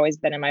York's always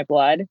been in my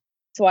blood.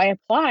 So I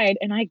applied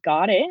and I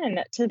got in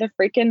to the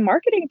freaking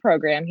marketing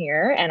program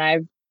here. And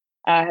I've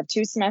have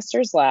 2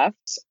 semesters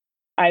left.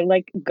 I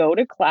like go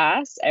to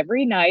class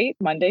every night,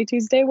 Monday,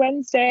 Tuesday,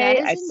 Wednesday.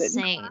 That I is sit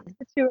in insane. class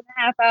for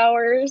 2.5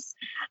 hours.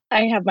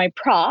 I have my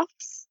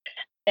profs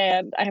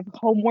and I have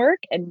homework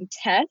and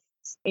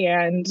tests.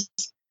 And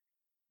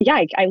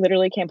yeah, I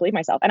literally can't believe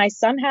myself. And I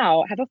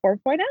somehow have a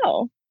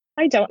 4.0.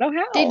 I don't know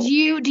how. Do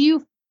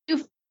you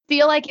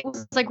feel like it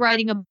was like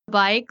riding a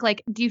bike?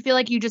 Like, do you feel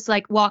like you just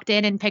like walked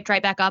in and picked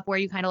right back up where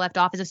you kind of left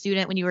off as a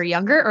student when you were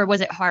younger, or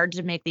was it hard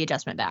to make the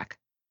adjustment back?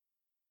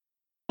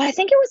 I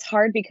think it was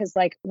hard because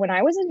like when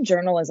I was in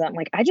journalism,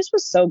 like I just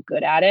was so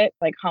good at it.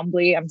 Like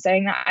humbly, I'm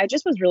saying that I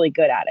just was really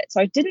good at it.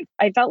 So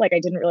I felt like I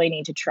didn't really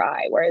need to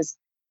try. Whereas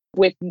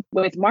with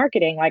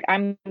marketing, like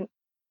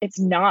it's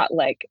not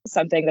like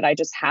something that I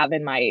just have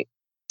in my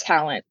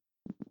talent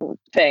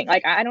thing.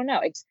 Like I don't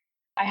know.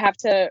 I have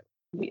to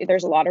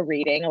there's a lot of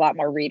reading, a lot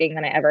more reading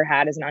than I ever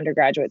had as an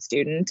undergraduate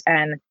student,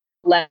 and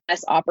less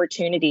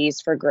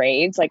opportunities for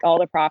grades. Like all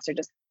the profs are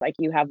just like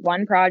you have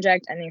one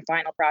project and your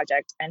final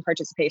project and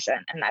participation,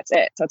 and that's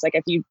it. So it's like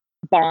if you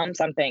bomb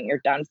something,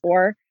 you're done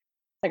for. It's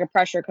like a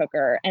pressure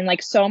cooker, and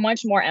like so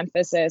much more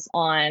emphasis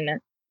on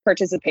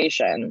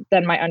participation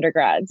than my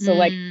undergrad. So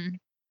like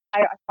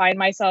I find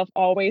myself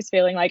always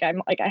feeling like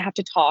I'm like I have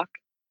to talk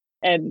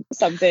and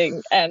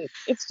something, and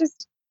it's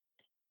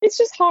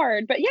just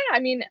hard. But yeah, I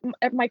mean,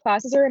 my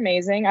classes are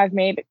amazing. I've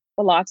made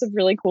lots of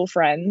really cool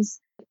friends.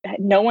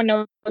 No one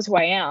knows who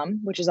I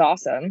am, which is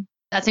awesome.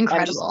 That's I'm just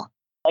incredible.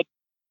 like,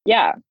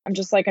 yeah, I'm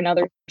just like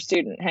another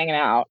student hanging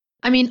out.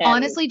 I mean, And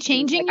honestly,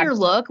 changing like, your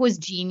look was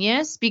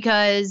genius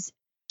because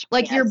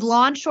like your Yes.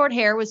 blonde short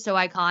hair was so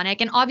iconic.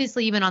 And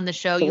obviously, even on the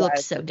show, It you looked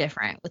was. so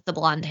different with the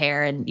blonde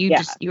hair and you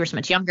Yeah. were so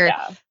much younger.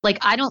 Yeah. Like,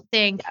 I don't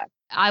think Yeah.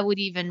 I would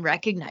even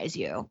recognize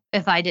you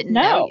if I didn't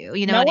know No, you.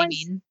 You know no what I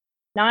one's- mean?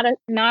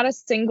 Not a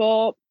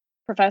single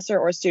professor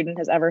or student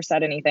has ever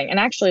said anything. And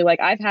actually, like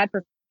I've had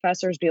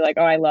professors be like,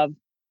 "Oh, I love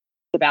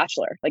The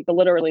Bachelor," like the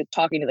literally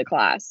talking to the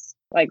class.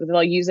 Like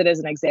they'll use it as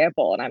an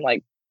example, and I'm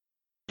like,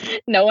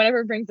 no one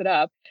ever brings it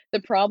up.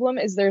 The problem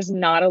is there's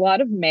not a lot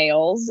of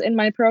males in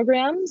my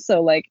program,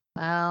 so like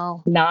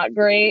Well, not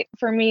great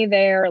for me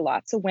there.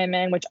 Lots of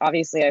women, which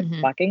obviously I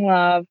Mhm. fucking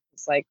love.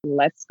 It's like,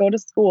 let's go to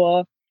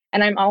school.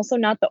 And I'm also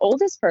not the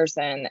oldest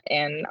person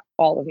in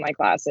all of my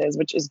classes,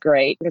 which is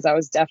great because I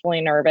was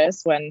definitely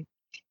nervous when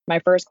my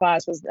first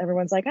class was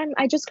everyone's like,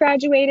 I just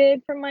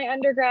graduated from my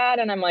undergrad.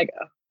 And I'm like,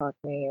 oh, fuck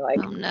me. Like,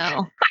 oh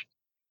no.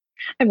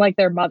 I'm like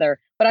their mother,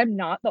 but I'm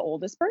not the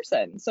oldest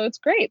person. So it's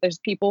great. There's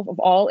people of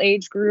all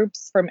age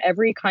groups from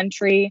every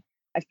country.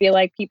 I feel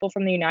like people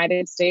from the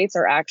United States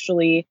are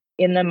actually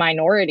in the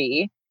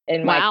minority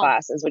in my Wow.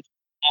 classes, which is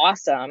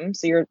awesome.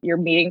 So you're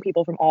meeting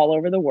people from all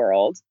over the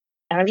world.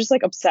 And I'm just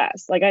like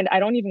obsessed. Like I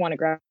don't even want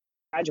to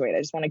graduate. I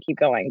just want to keep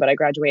going. But I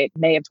graduate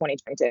May of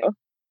 2022.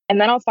 And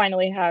then I'll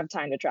finally have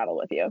time to travel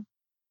with you.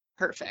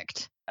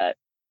 Perfect.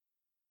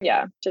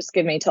 Yeah, just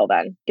give me till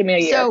then. Give me a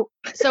year.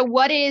 So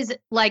what is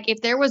like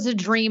if there was a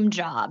dream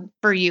job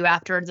for you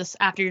after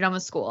you're done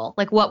with school?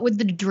 Like what would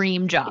the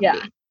dream job Yeah.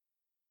 be?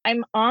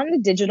 I'm on the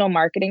digital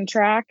marketing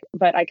track,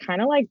 but I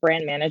kind of like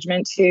brand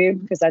management too,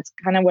 because that's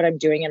kind of what I'm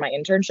doing in my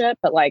internship.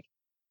 But like,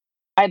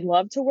 I'd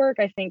love to work,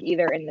 I think,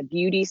 either in the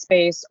beauty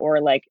space or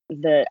like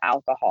the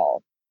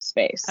alcohol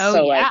space. Oh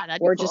So like, yeah,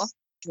 that'd be we're cool. just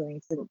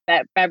doing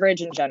that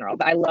beverage in general.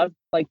 But I love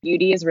like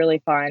beauty is really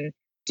fun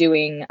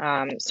doing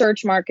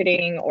search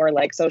marketing or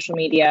like social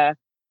media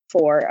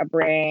for a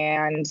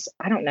brand.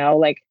 I don't know,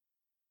 like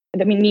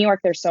I mean, New York,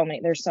 there's so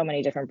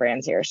many different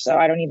brands here. So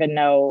I don't even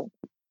know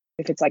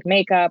if it's like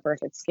makeup or if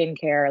it's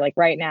skincare. Like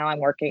right now I'm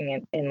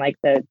working in like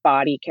the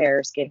body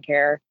care,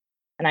 skincare,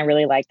 and I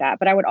really like that.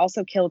 But I would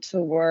also kill to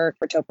work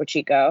for Topo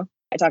Chico.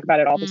 I talk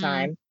about it all the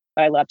time,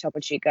 but I love Topo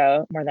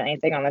Chico more than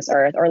anything on this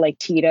earth, or like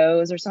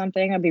Tito's or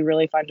something. It'd be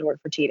really fun to work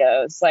for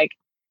Tito's. Like,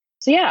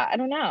 so yeah, I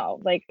don't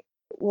know. Like,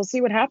 we'll see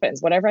what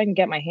happens. Whatever I can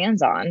get my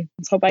hands on.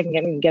 Let's hope I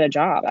can get a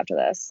job after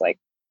this. Like,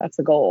 that's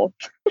the goal.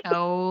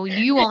 Oh,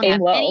 you won't Aim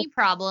have low. any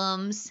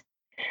problems.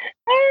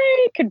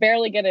 I could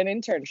barely get an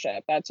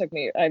internship. That took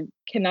me, I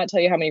cannot tell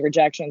you how many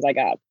rejections I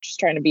got just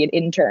trying to be an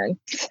intern.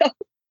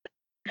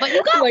 But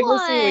you got like, one. we'll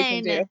see what we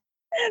can do.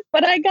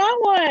 But I got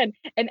one.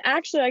 And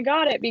actually, I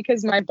got it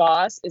because my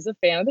boss is a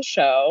fan of the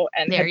show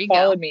and There had you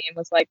followed go. me and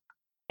was like,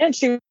 and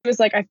she was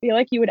like, I feel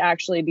like you would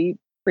actually be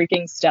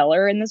freaking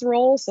stellar in this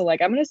role. So,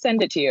 like, I'm going to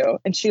send it to you.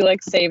 And she,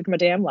 like, saved my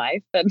damn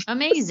life. And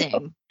Amazing.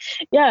 so,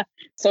 yeah,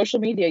 social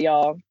media,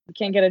 y'all. You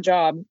can't get a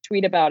job,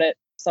 tweet about it.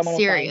 Someone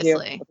will find you.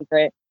 Seriously. It'll be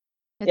great.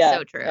 It's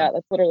so true. Yeah,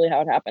 that's literally how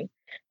it happened.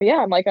 But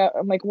yeah, I'm like,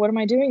 what am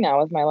I doing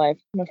now with my life?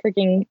 I'm a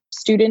freaking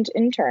student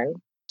intern.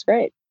 It's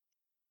great.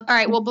 All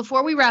right. Well,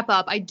 before we wrap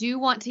up, I do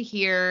want to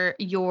hear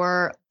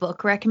your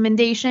book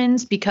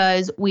recommendations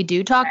because we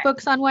do talk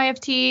books on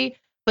YFT,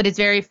 but it's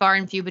very far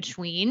and few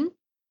between.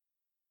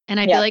 And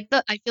I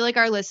feel like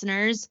our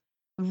listeners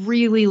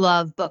really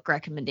love book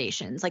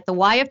recommendations. Like the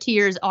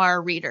YFTers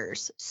are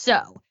readers.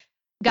 So,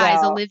 guys,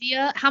 Wow.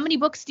 Olivia, how many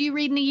books do you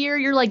read in a year?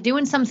 You're like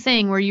doing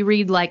something where you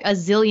read like a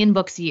zillion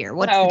books a year.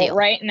 What's the deal?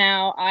 Right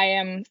now, I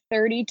am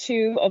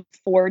 32 of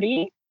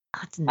 40.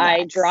 That's I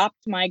nuts.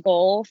 dropped my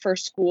goal for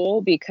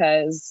school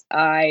because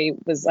I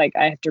was like,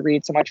 I have to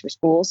read so much for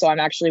school. So I'm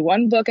actually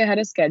one book ahead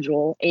of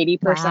schedule,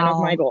 80% of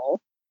my Wow.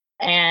 goal.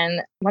 And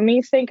let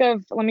me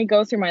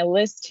go through my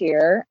list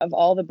here of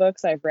all the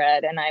books I've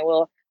read. And I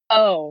will,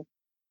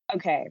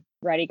 okay,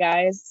 ready,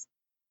 guys?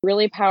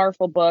 Really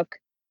powerful book,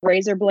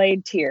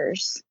 Razorblade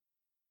Tears.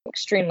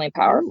 Extremely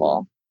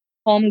powerful.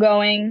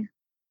 Homegoing.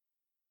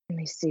 Let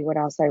me see what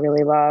else I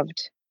really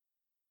loved.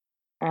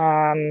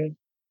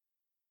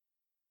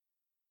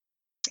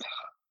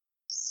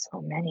 So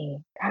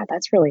many. God,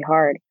 that's really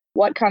hard.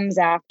 What Comes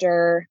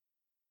After?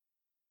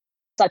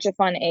 Such a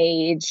Fun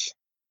Age.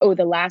 Oh,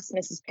 The Last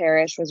Mrs.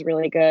 Parrish was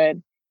really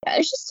good. Yeah,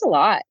 it's just a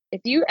lot. If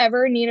you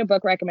ever need a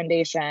book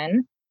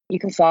recommendation, you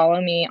can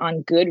follow me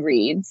on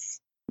Goodreads.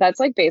 That's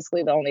like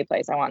basically the only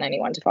place I want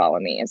anyone to follow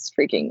me is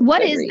freaking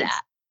What Goodreads. is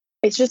that?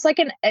 It's just like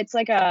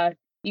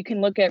you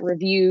can look at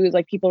reviews,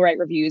 like people write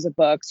reviews of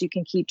books. You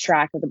can keep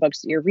track of the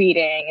books that you're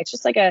reading. It's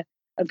just like a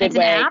good It's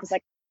an way. app? Because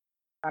like,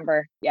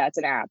 remember, yeah, it's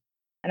an app.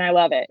 And I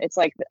love it. It's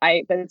like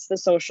it's the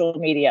social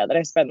media that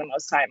I spend the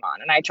most time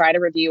on. And I try to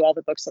review all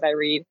the books that I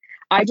read.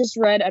 I just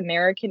read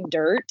American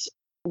Dirt,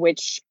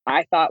 which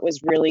I thought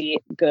was really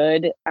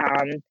good.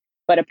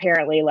 But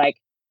apparently, like,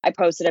 I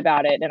posted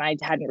about it and I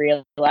hadn't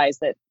realized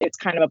that it's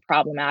kind of a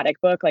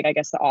problematic book. Like, I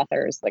guess the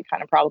author is like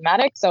kind of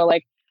problematic. So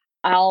like,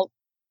 I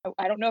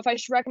don't know if I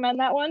should recommend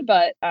that one,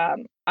 but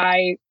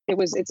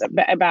it's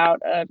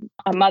about a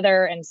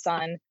mother and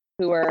son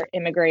who are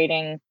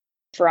immigrating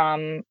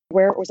from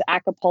where it was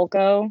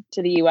Acapulco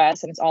to the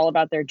US, and it's all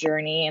about their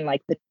journey and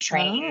like the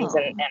trains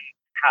and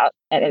how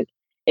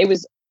it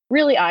was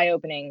really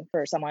eye-opening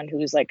for someone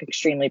who's like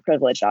extremely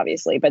privileged,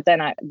 obviously. But then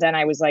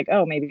I was like,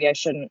 oh, maybe I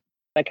shouldn't,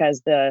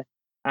 because there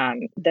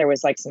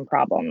was like some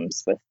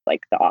problems with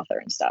like the author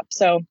and stuff.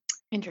 So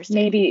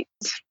Interesting.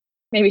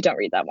 Maybe don't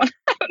read that one.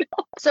 I don't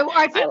know. So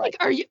I feel like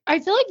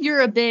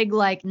you're a big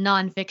like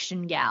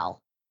nonfiction gal.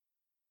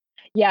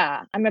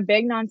 Yeah, I'm a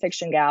big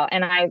nonfiction gal,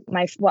 and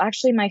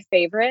my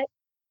favorite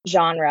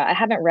genre. I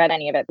haven't read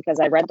any of it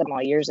because I read them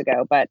all years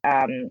ago, but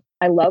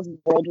I love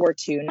World War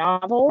II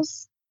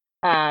novels.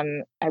 How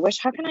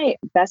can I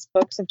best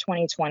books of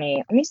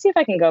 2020? Let me see if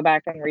I can go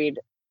back and read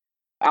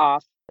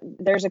off.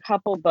 There's a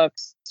couple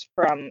books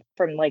from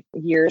like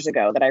years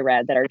ago that I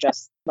read that are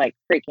just like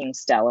freaking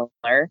stellar.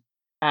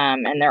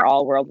 And they're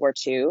all World War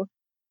II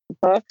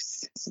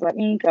books. So let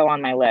me go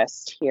on my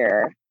list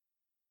here.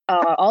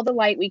 All the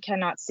Light We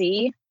Cannot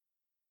See.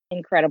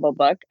 Incredible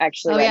book.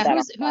 Actually, read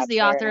that who's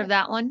the author of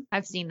that one?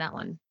 I've seen that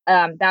one.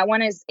 That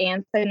one is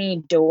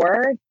Anthony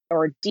Doerr,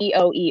 or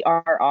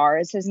Doerr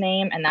is his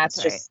name, and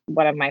that's just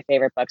one of my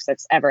favorite books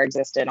that's ever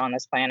existed on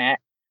this planet.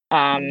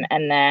 And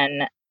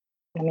then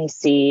let me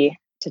see.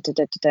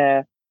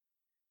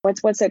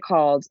 What's it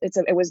called?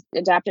 It was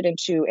adapted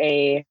into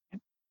a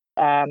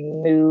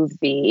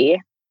movie.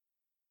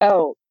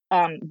 Oh,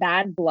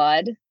 Bad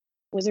Blood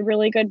was a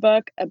really good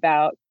book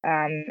about,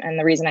 and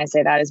the reason I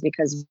say that is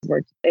because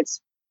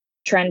it's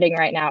trending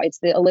right now. It's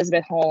the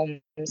Elizabeth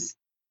Holmes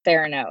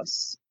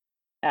Theranos.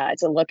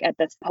 It's a look at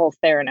the whole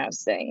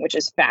Theranos thing, which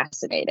is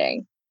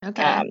fascinating.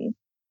 Okay.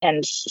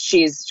 And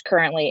she's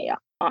currently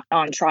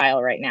on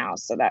trial right now.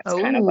 So that's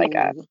kind of like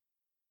a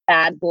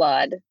Bad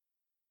Blood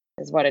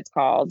is what it's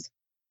called.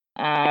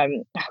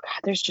 Oh God,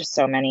 there's just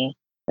so many.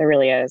 There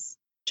really is.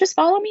 Just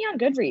follow me on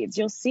Goodreads.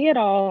 You'll see it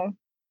all.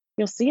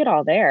 You'll see it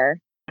all there.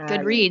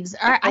 Goodreads.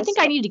 I think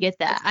I need to get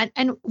that.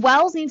 And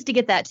Wells needs to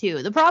get that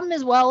too. The problem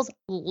is Wells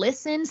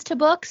listens to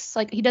books.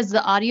 Like he does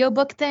the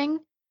audiobook thing.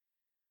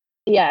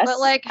 Yes. But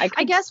like,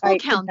 I guess we'll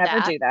count that. I could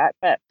never do that,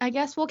 but I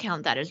guess we'll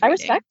count that as I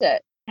reading. respect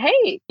it.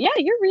 Hey, yeah,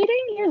 you're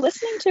reading, you're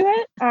listening to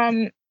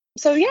it.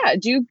 So yeah,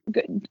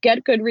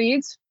 get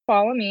Goodreads,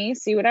 follow me,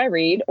 see what I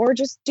read, or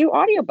just do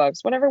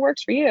audiobooks, whatever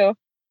works for you.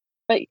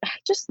 But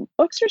just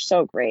books are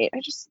so great.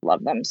 I just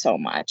love them so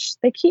much.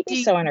 They keep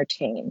me so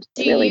entertained.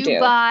 They really do.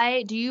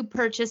 Do you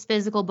purchase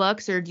physical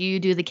books or do you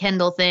do the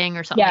Kindle thing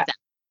or something like that?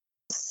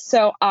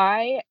 So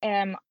I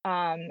am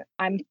I'm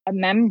a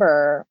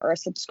member or a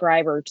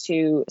subscriber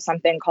to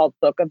something called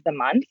Book of the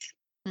Month,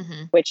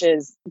 which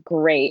is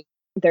great.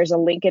 There's a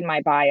link in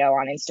my bio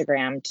on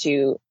Instagram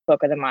to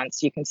Book of the Month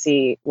so you can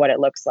see what it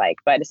looks like.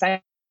 But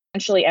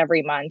essentially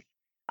every month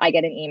I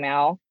get an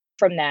email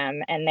from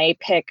them and they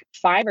pick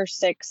 5 or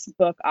 6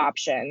 book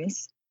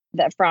options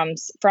that from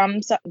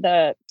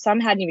some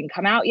hadn't even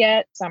come out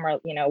yet. Some are,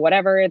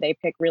 whatever. They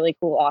pick really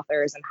cool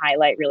authors and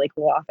highlight really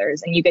cool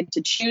authors, and you get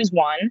to choose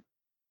one.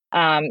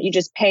 You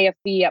just pay a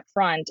fee up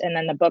front and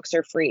then the books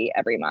are free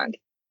every month.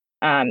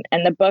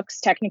 And the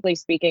books, technically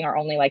speaking, are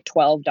only like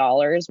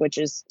 $12, which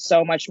is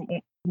so much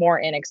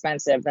more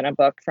inexpensive than a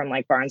book from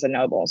like Barnes and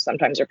Noble.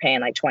 Sometimes you're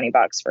paying like $20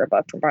 for a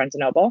book from Barnes and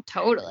Noble.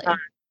 Totally.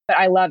 But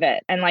I love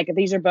it. And like,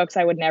 these are books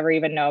I would never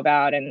even know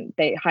about. And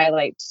they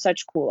highlight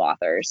such cool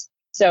authors.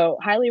 So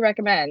highly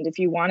recommend if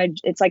you want to.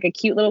 It's like a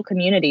cute little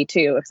community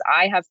too. If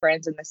I have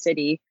friends in the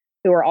city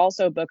who are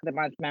also Book of the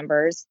Month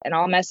members, and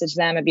I'll message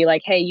them and be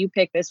like, hey, you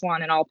pick this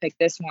one and I'll pick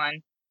this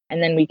one.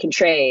 And then we can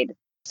trade.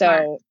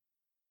 So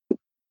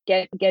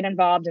get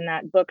involved in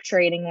that book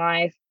trading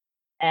life.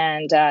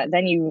 And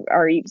then you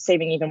are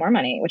saving even more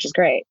money, which is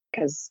great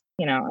because,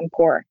 I'm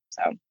poor.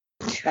 So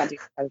gotta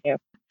do.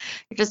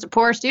 You're just a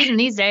poor student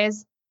these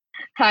days.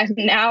 I'm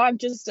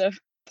just a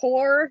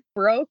poor,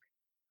 broke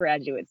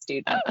graduate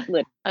student.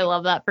 I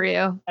love that for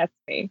you. That's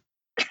me.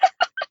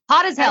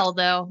 Hot as hell,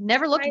 though.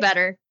 Never looked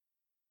better.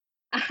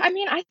 I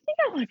mean, I think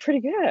I look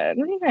pretty good.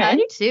 What do you think? I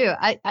do too.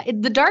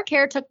 The dark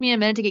hair took me a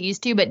minute to get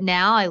used to, but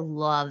now I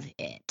love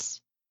it.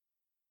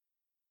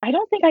 I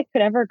don't think I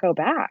could ever go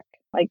back.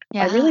 I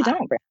really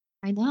don't.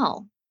 I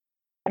know.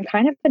 I'm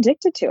kind of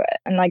addicted to it.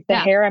 And like the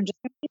hair, I'm just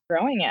going to keep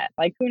growing it.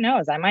 Like, who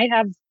knows? I might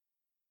have,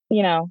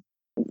 down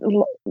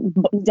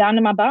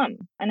to my bum.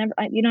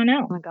 You don't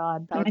know. Oh my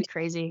God. That would be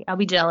crazy. I'll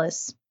be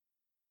jealous.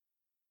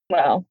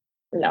 Well,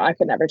 no, I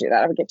could never do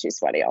that. I would get too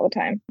sweaty all the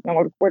time.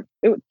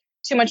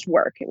 Too much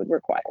work it would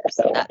require.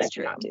 So that's I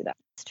true. Not do that.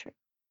 That's true.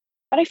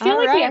 But I feel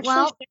we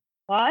actually did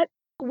a lot.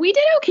 We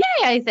did okay,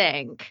 I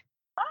think.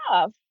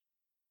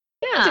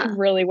 Yeah. We did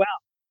really well.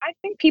 I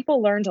think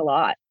people learned a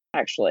lot,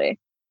 actually.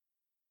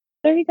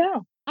 There you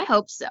go. I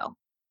hope so.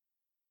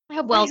 I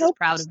hope Wells is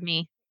proud of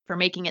me for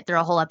making it through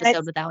a whole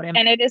episode without him.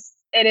 And it is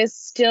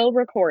still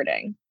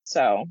recording.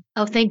 So.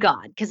 Oh, thank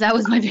God, because that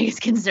was my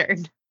biggest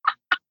concern.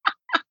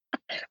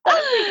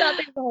 We got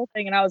through the whole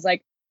thing, and I was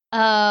like,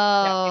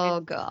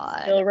 "Oh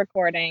God, still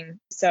recording,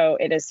 so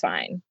it is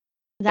fine."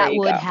 That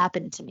would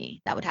happen to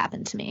me. It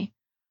happened to me.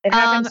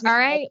 All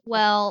right.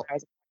 Well, I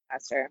was a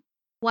podcaster.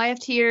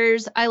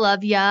 YFTers, I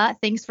love ya.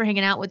 Thanks for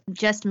hanging out with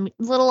just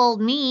little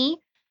old me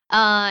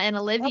and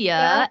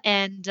Olivia.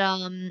 And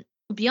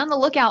be on the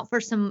lookout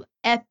for some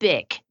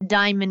epic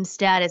diamond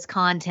status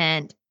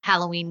content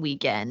Halloween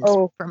weekend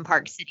from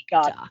Park City,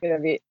 Utah.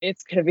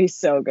 It's gonna be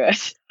so good.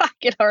 I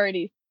can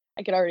already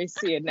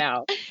see it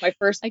now. My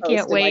first. I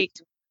can't wait.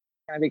 It's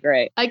gonna be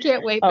great. I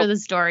can't wait for the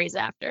stories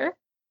after.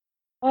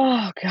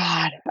 Oh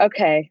God.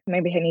 Okay.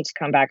 Maybe I need to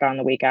come back on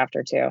the week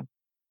after too.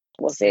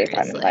 We'll see if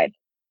I'm invited.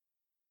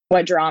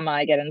 What drama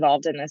I get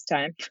involved in this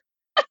time.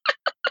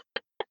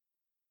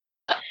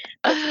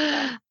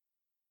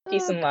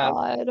 Peace and love.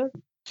 God.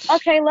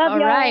 Okay, love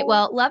you. All right.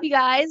 Well, love you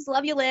guys.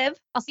 Love you, Liv.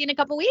 I'll see you in a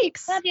couple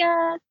weeks. Love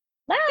ya.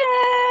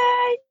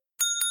 Bye.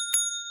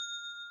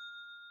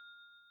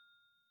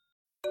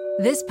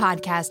 This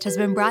podcast has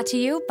been brought to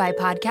you by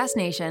Podcast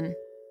Nation.